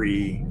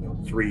degree,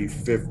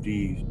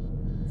 350,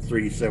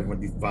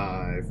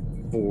 375,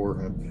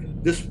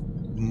 400. Just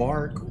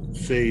mark,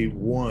 say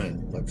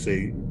 1. Like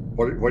say,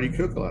 what do you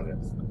cook on it?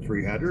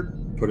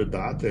 300. Put a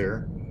dot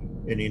there,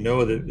 and you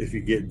know that if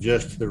you get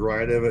just to the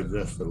right of it,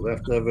 just to the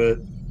left of it,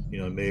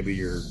 maybe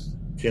you're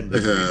 10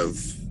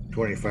 degrees,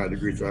 25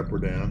 degrees up or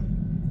down.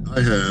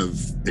 I have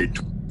a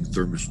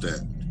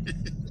thermostat.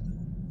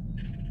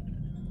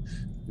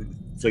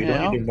 So you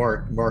don't need to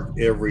mark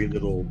every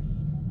little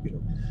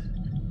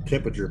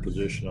temperature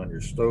position on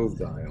your stove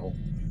dial.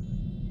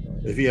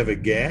 If you have a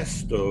gas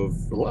stove,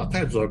 a lot of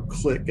times they'll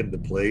click into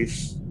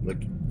place,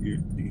 like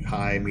you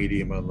high,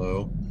 medium, and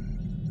low,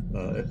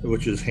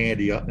 which is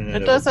handy.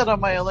 It does that on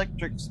my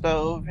electric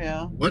stove,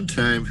 yeah. One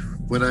time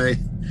when I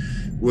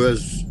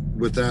was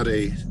without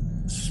a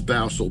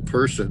spousal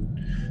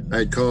person, I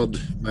had called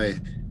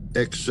my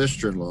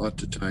ex-sister-in-law at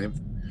the time.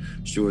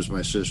 She was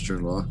my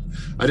sister-in-law.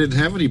 I didn't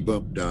have any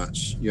bump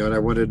dots, and I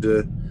wanted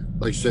to,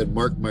 like I said,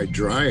 mark my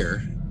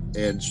dryer.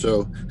 And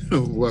so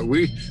what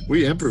we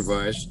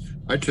improvised,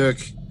 I took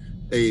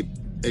a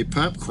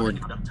popcorn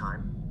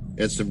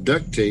and some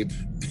duct tape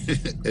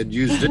and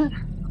used it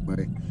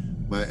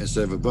my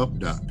instead of a bump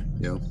dot,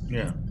 Yeah.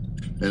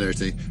 And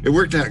everything. It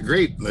worked out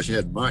great unless you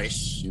had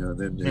mice,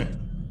 then the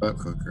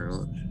popcorn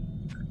kernel.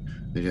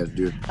 Then you had to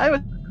do it. I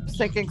was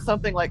thinking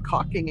something like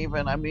caulking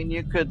even. I mean,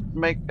 you could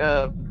make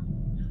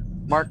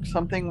mark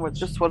something with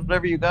just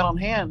whatever you got on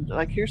hand.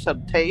 Like here's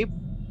some tape.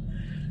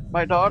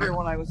 My daughter,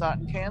 when I was out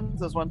in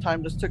Kansas one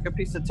time, just took a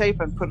piece of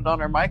tape and put it on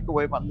her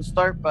microwave on the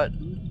start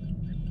button.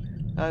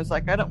 I was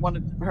like, I don't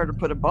want her to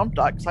put a bump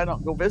dot because I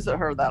don't go visit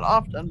her that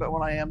often. But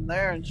when I am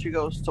there and she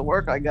goes to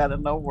work, I got to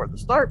know where the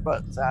start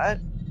button's at.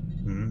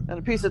 Mm-hmm. And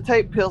a piece of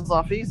tape peels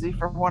off easy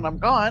from when I'm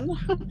gone.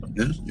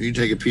 Yeah, you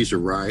can take a piece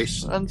of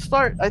rice and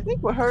start. I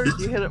think with hers,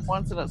 you hit it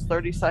once and it's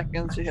 30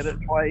 seconds. You hit it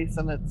twice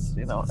and it's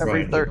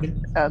every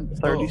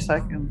 30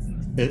 seconds.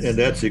 And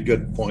that's a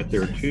good point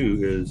there too.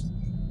 Is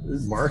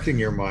marking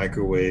your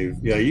microwave.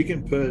 Yeah, you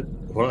can put.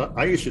 What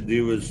I used to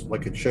do is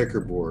like a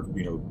checkerboard.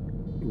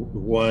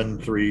 1,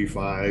 3,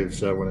 5,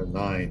 7, and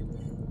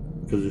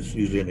 9, because it's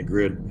usually in the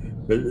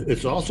grid. But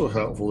it's also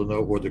helpful to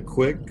know where the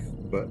quick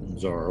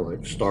buttons are,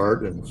 like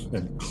start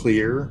and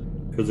clear.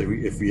 Because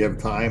if you have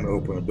time,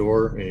 open a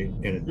door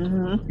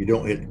and you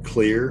don't hit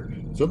clear,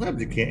 sometimes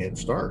you can't hit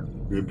start.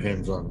 It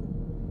depends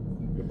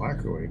on the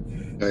microwave.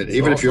 And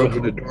even if you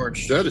open the door and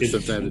shut it,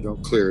 sometimes it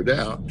don't clear it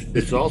out.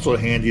 It's also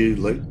handy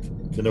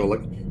to know,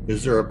 like,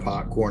 is there a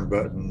popcorn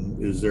button?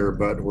 Is there a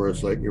button where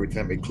it's like every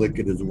time you click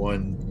it is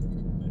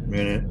 1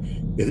 minute?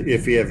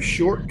 If you have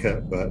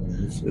shortcut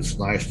buttons, it's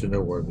nice to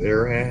know where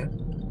they're at.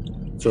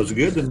 So it's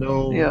good to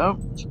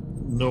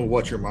know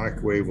what your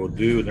microwave will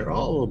do, and they're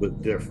all a little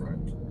bit different.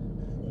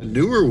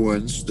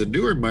 The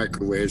newer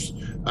microwaves,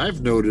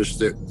 I've noticed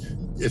that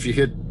if you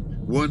hit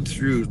 1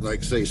 through,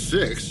 like, say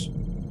 6,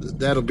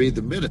 that'll be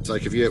the minutes.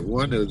 Like if you hit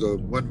 1, it'll go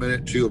 1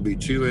 minute, 2 will be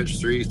 2 minutes,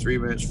 3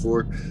 minutes,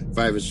 4,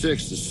 5, and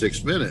 6 is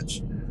 6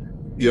 minutes.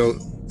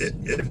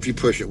 If you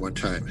push it one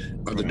time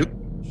on the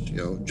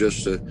new,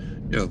 just to,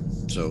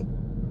 so.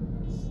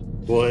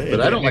 Well,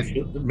 but I don't like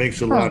it.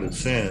 Makes a lot of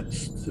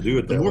sense to do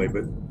it that way,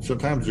 but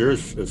sometimes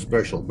there's a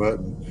special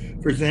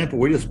button. For example,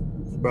 we just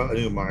about a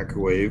new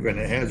microwave, and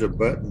it has a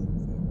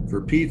button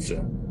for pizza.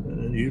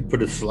 And you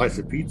put a slice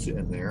of pizza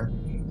in there,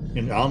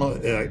 and I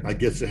don't know. I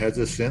guess it has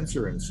a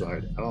sensor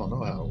inside. I don't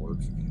know how it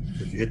works.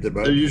 If you hit the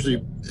button, They're usually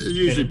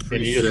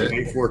and you just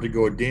wait for it to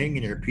go ding,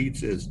 and your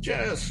pizza is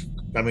just.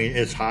 I mean,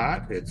 it's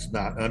hot. It's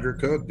not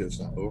undercooked. It's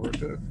not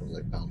overcooked. I was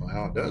like, I don't know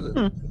how it does it.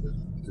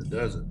 It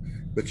does it,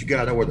 but you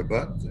gotta know where the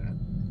button's at.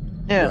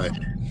 Yeah. Right.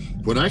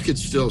 When I could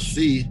still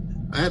see,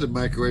 I had a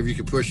microwave. You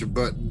could push a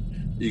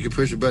button. You could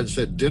push a button that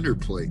said dinner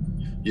plate.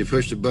 You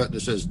push the button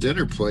that says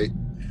dinner plate,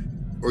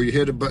 or you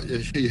hit a button.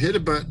 You hit a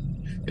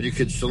button, and you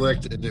could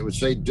select, and it would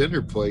say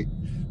dinner plate.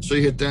 So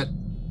you hit that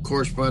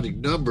corresponding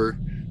number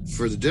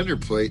for the dinner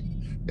plate,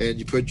 and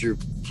you put your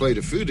plate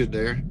of food in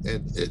there,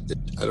 and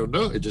I don't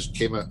know, it just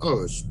came out.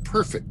 Oh, it's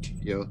perfect.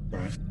 You know,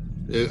 Right.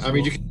 I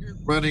mean, you can hear it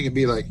running and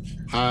be like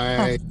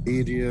high,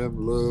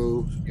 medium,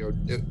 low. You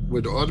know, it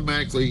would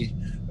automatically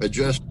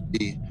adjust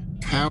the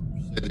power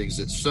settings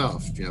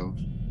itself. You know.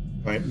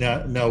 Right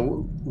now,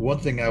 one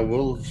thing I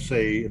will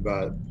say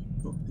about,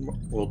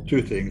 well,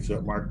 two things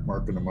that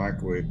Mark in the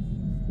microwave.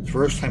 The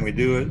first time we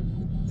do it,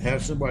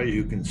 have somebody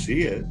who can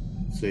see it,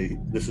 say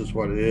this is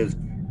what it is,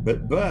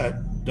 but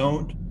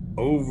don't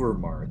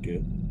overmark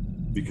it,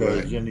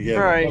 because then you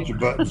have a bunch of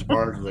buttons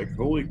marked like,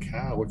 holy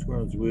cow, which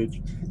one is which?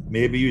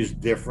 Maybe use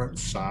different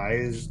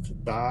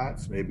sized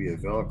dots, maybe a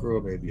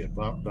Velcro, maybe a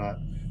bump dot,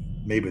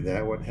 maybe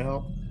that would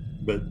help,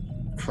 but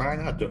try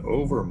not to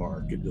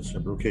overmark it. Just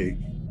remember, okay,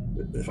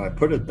 if I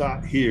put a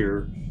dot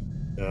here,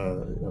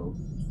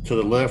 to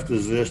the left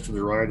is this, to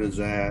the right is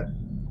that,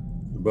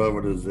 above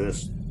it is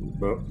this,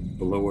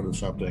 below it is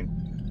something.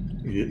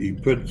 You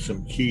put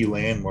some key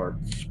landmark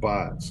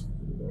spots,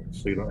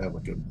 so you don't have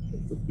like a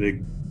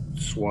big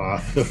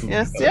swath of.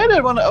 Yeah, see, I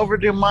didn't want to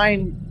overdo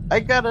mine. I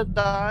got a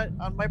dot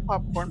on my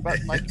popcorn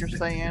button, like you're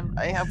saying.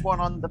 I have one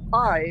on the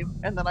 5,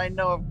 and then I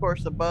know, of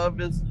course, above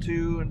is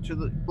 2, and to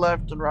the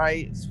left and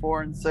right is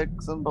 4 and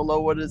 6, and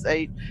below it is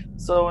 8.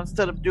 So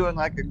instead of doing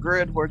like a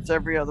grid where it's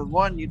every other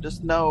one, you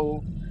just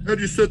know. How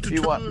do you set the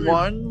you time? want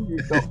 1,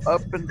 you go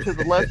up and to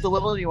the left a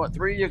little. You want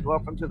 3, you go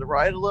up and to the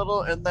right a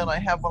little, and then I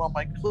have one on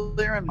my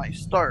clear and my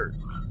start.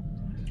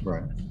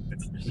 Right.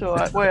 So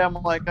that way I'm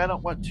like, I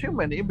don't want too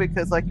many,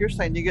 because like you're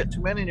saying, you get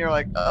too many and you're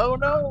like, oh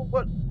no,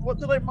 what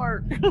did I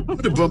mark?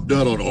 Put a bump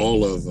down on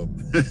all of them.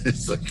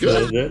 It's like,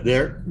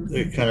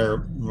 it kind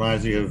of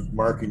reminds me of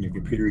marking your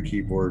computer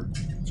keyboard.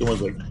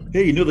 Someone's like,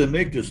 hey, you know they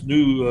make this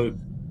new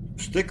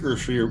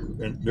stickers for your,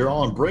 and they're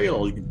all in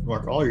Braille. You can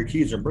mark all your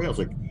keys in Braille. It's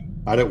like,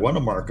 I don't want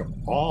to mark them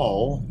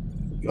all.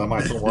 I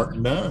might as well mark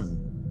none,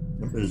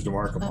 is to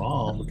mark them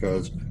all,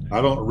 because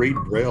I don't read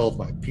Braille with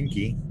my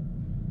pinky.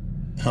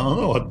 I don't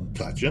know what I'm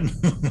touching.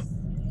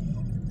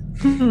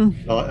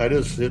 I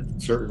just hit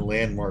certain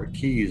landmark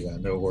keys. I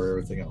know where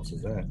everything else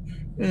is at.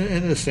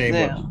 And the same,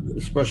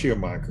 especially a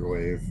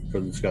microwave,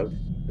 because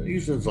it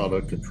uses a lot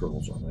of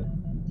controls on it.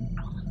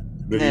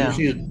 But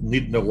you just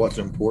need to know what's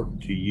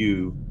important to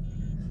you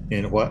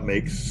and what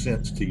makes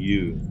sense to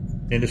you.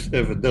 And if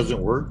it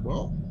doesn't work,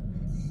 well,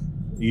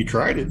 you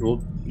tried it.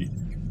 We'll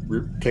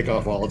take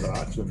off all the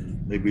dots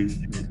and maybe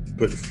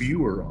put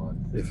fewer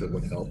on if it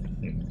would help.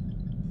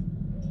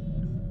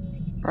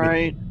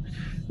 Right.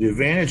 The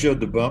advantage of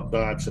the bump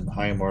dots and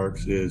high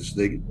marks is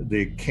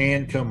they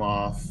can come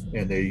off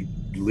and they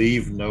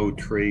leave no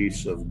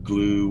trace of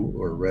glue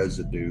or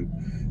residue.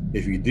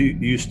 If you do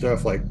use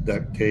stuff like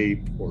duct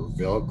tape or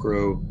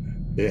Velcro,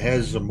 it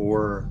has a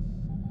more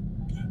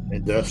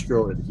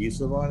industrial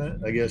adhesive on it,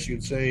 I guess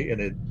you'd say,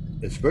 and it,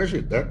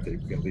 especially duct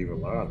tape, can leave a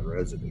lot of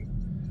residue.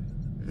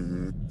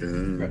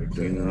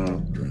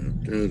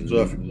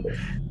 So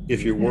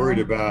if you're worried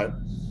about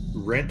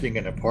renting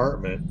an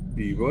apartment,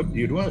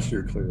 you'd want to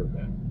steer clear of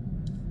that.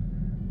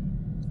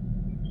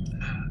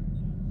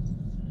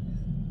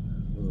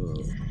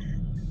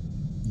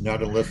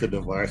 Not unless the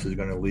device is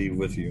going to leave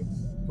with you,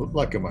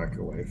 like a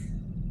microwave,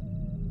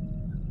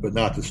 but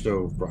not the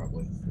stove,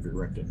 probably, if you're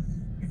renting.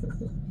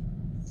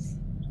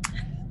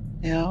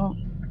 Yeah.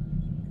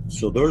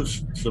 So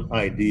there's some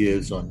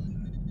ideas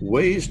on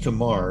ways to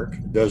mark.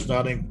 Does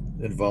not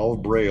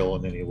involve Braille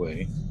in any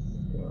way.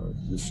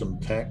 There's some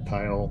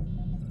tactile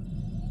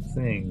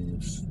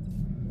things.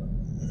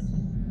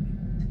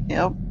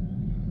 Yep.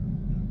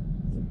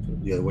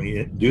 Yeah, when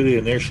you do the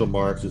initial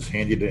marks, it's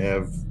handy to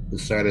have the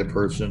sighted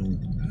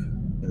person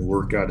and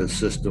work out a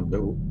system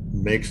that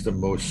makes the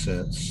most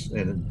sense,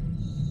 and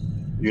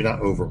you're not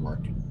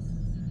overmarking.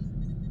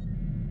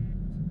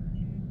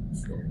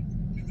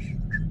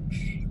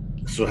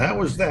 So how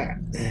was that?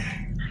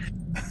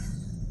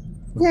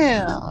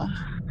 Yeah.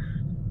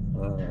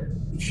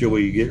 Shall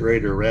we get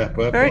ready to wrap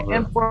up? Very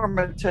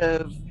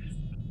informative.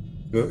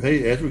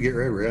 Hey, as we get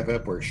ready to wrap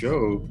up our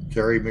show,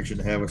 Terry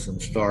mentioned having some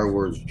Star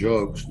Wars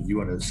jokes. Do you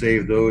want to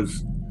save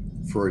those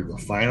for the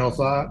final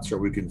thoughts, or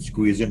we can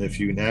squeeze in a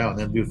few now and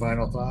then do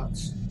final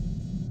thoughts?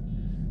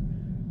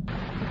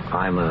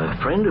 I'm a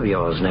friend of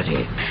yours,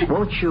 Nettie.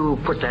 Won't you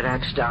put that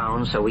axe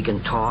down so we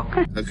can talk?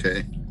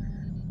 Okay.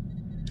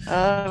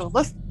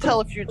 Let's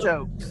tell a few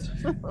jokes.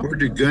 Where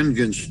do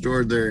Gungans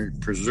store their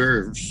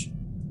preserves?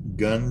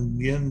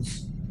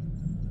 Gungans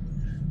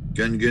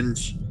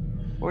Gungans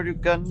Where do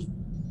gun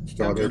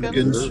store their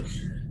Gungans? preserves?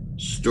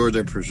 store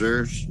their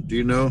preserves. Do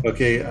you know?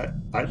 Okay,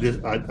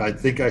 I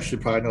think I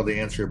should probably know the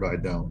answer, but I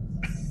don't.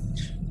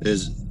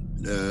 Is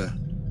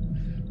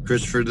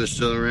Christopher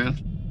still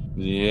around?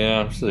 Yeah,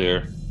 I'm still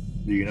here.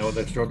 Do you know what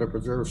they store their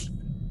preserves?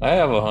 I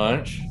have a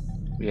hunch.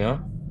 Yeah.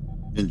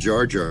 In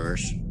Jar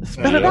Jars.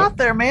 Spit it Yeah. out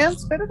there, man.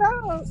 Spit it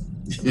out.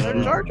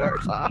 They're Jar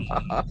Jars.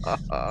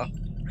 What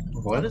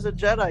What is a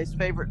Jedi's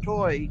favorite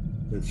toy?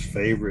 his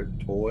favorite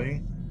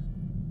toy?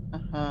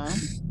 Uh-huh.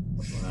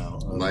 Wow,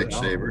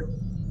 Lightsaber.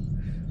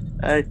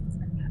 A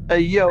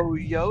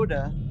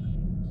Yoda.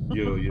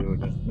 Yo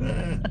Yoda.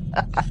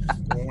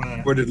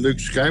 Where did Luke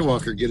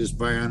Skywalker get his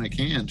bionic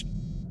hand?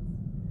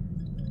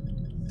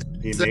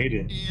 He made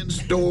it. Hand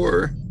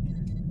store.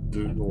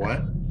 Dude,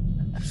 what?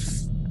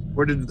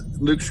 Where did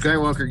Luke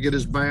Skywalker get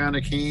his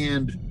bionic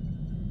hand?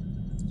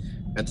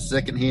 At the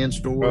second-hand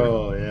store.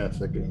 Oh yeah,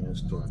 second-hand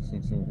store.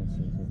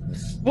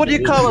 What do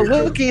you call a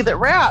Wookiee that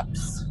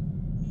raps?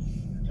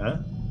 Huh?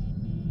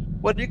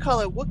 What do you call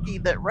a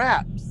Wookiee that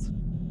raps?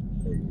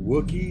 A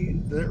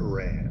Wookiee that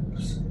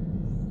raps.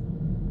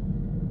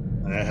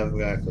 I haven't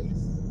got a clue.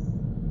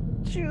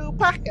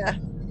 Chewbacca.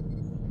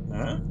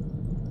 Huh?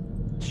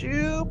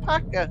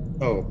 Chewbacca.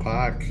 Oh,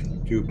 Pac.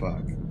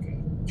 Tupac. Okay.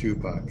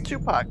 Tupac.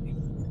 Tupac.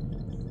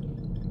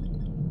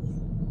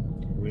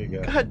 What do you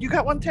got? God, you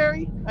got one,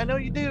 Terry? I know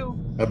you do.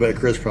 I bet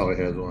Chris probably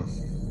has one.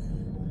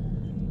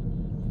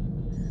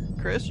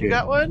 Chris, you Yeah.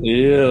 got one?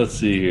 Yeah, let's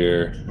see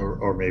here.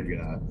 Or maybe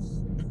not.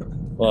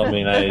 Well, I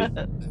mean,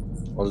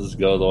 I'll just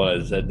go with the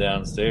one I said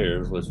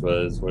downstairs, which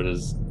was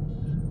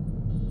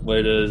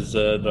where does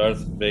Darth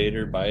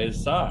Vader buy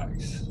his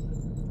socks?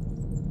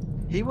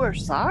 He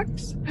wears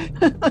socks?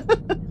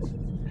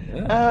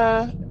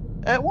 Yeah,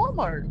 At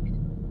Walmart.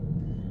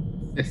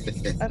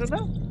 I don't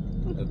know.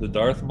 at the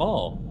Darth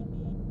Mall.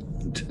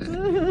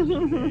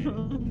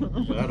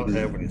 I don't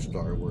have any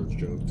Star Wars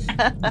jokes.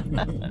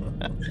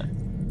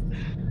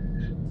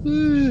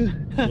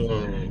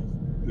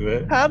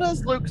 How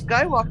does Luke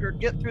Skywalker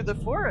get through the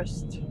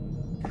forest?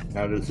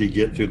 How does he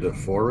get to the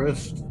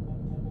forest?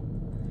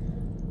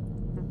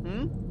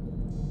 Hmm.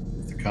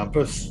 With the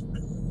compass?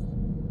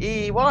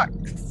 He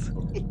walks.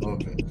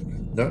 Okay.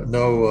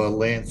 No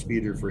land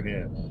speeder for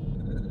him.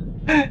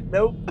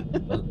 Nope.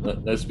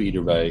 No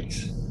speeder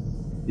bikes.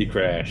 He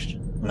crashed.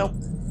 Nope.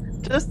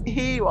 Just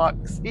he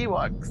walks. He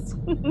walks.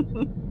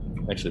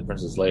 Actually,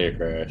 Princess Leia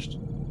crashed.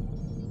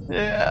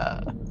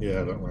 Yeah.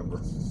 Yeah, I don't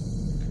remember.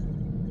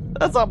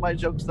 That's all my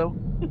jokes, though.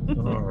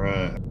 All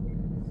right.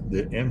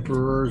 The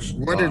Emperor's.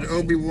 What did Box.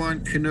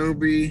 Obi-Wan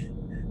Kenobi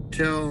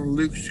tell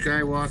Luke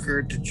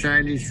Skywalker at the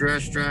Chinese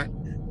restaurant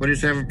when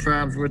he's having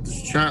problems with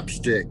his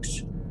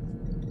chopsticks?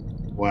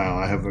 Wow,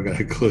 I haven't got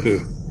a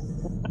clue.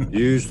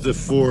 Use the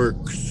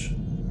forks.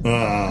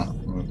 Ah,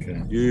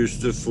 okay. Use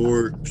the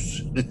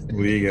forks.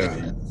 We got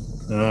it.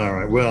 All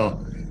right.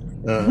 Well,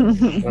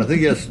 I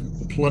think that's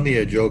plenty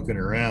of joking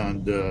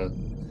around.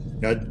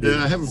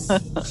 I have.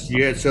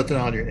 You had something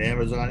on your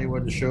Amazon you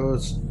wanted to show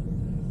us?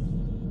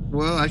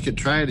 Well, I could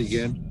try it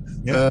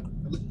again. Yeah.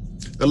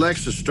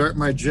 Alexa, start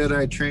my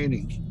Jedi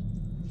training.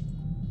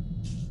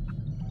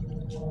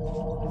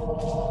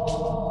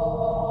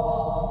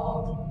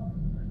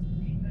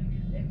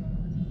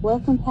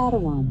 Welcome,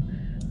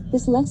 Padawan.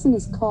 This lesson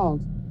is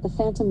called The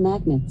Phantom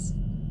Magnets.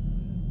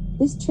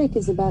 This trick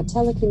is about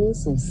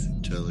telekinesis.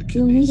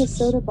 You'll need a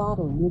soda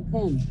bottle and a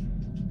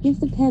pen. Give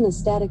the pen a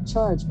static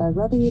charge by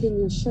rubbing it in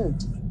your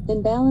shirt,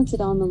 then balance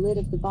it on the lid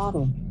of the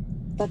bottle.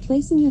 By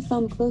placing your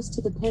thumb close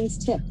to the pen's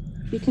tip,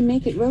 you can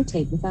make it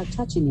rotate without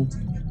touching it.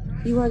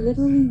 You are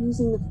literally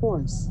using the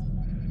Force.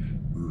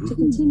 To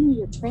continue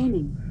your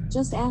training,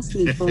 just ask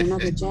me for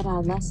another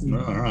Jedi lesson.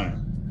 All right.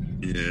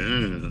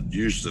 Yeah,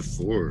 use the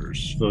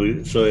Force. So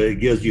it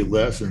gives you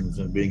lessons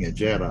in being a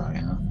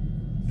Jedi, huh?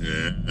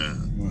 Yeah.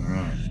 All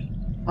right.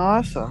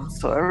 Awesome.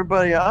 So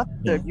everybody out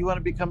there, if you want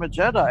to become a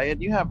Jedi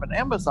and you have an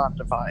Amazon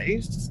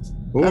device,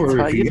 that's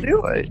how you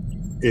do it.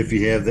 If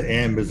you have the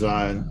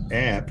Amazon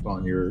app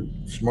on your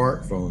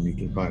smartphone, you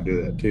can probably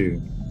do that too.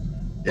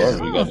 Well,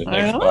 if you got the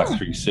I know. Xbox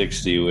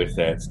 360 with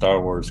that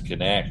Star Wars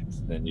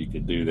Connect, then you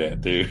could do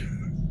that too.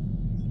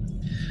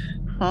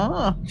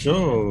 Huh.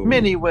 So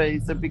Many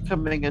ways of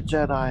becoming a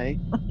Jedi.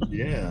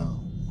 yeah.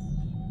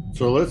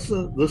 So let's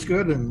go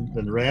ahead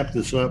and wrap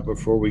this up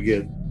before we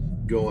get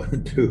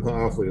going too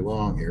awfully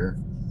long here.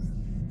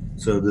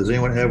 So does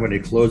anyone have any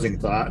closing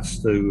thoughts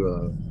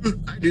to?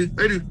 I do.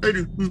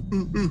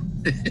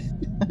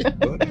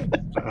 Go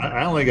ahead.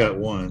 I only got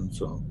one.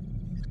 So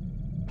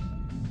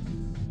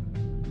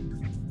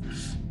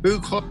Who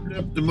clogged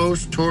up the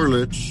most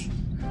toilets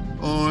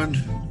on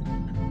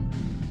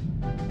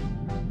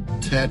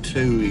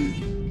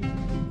Tatooine?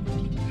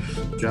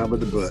 Jabba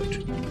the Butt.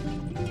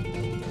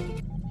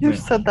 You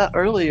said that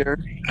earlier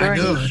I during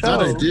know. the I show.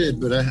 thought I did,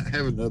 but I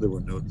have another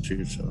one noted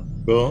too. So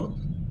well,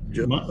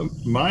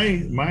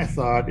 my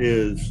thought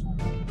is,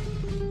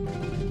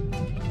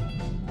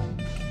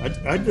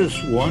 I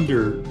just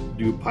wonder,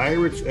 do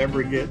pirates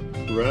ever get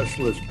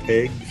Restless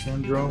peg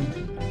syndrome.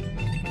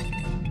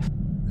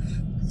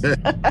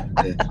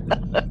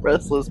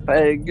 Restless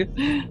peg.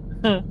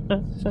 Do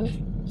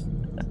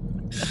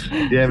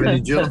you have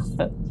any, Jill?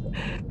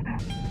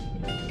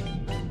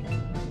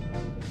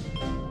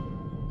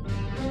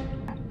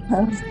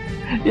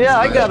 Yeah,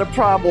 I got a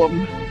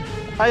problem.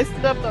 I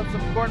stepped on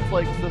some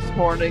cornflakes this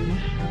morning.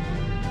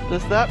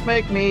 Does that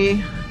make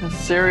me a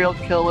serial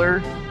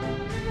killer?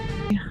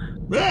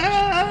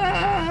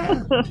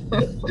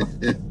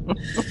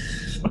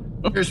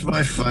 Here's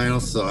my final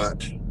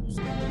thought.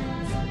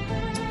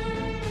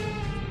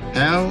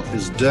 How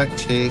is duct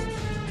tape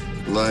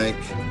like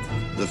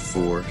the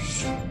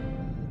Force?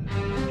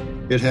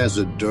 It has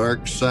a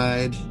dark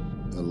side,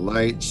 a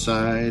light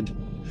side,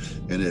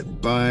 and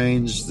it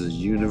binds the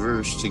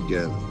universe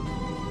together.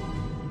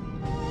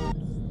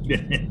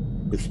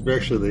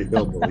 Especially the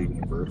hillbilly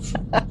universe.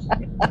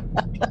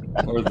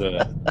 Or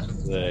the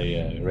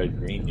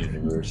red-green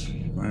universe.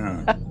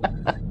 Wow.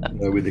 That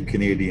would be the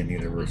Canadian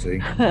universe, eh?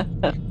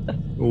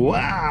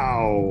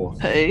 Wow.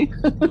 Hey.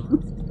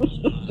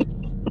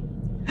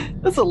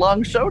 It's a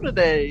long show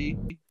today.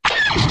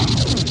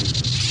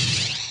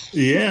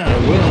 Yeah,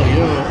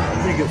 well,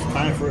 I think it's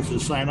time for us to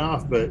sign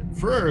off. But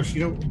first,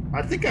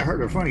 I think I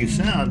heard a funny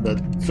sound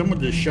that someone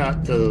just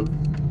shot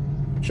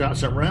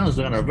some rounds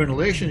down our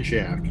ventilation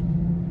shaft.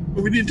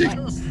 We need to take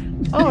off.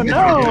 Oh, no. Get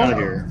out of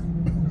here.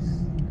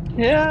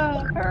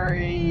 Yeah,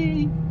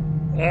 hurry.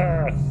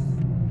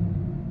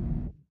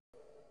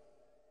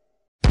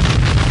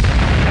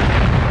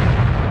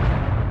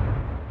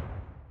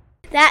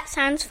 That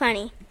sounds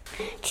funny.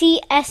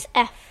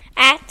 TSF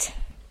at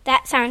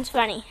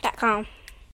thatsoundsfunny.com.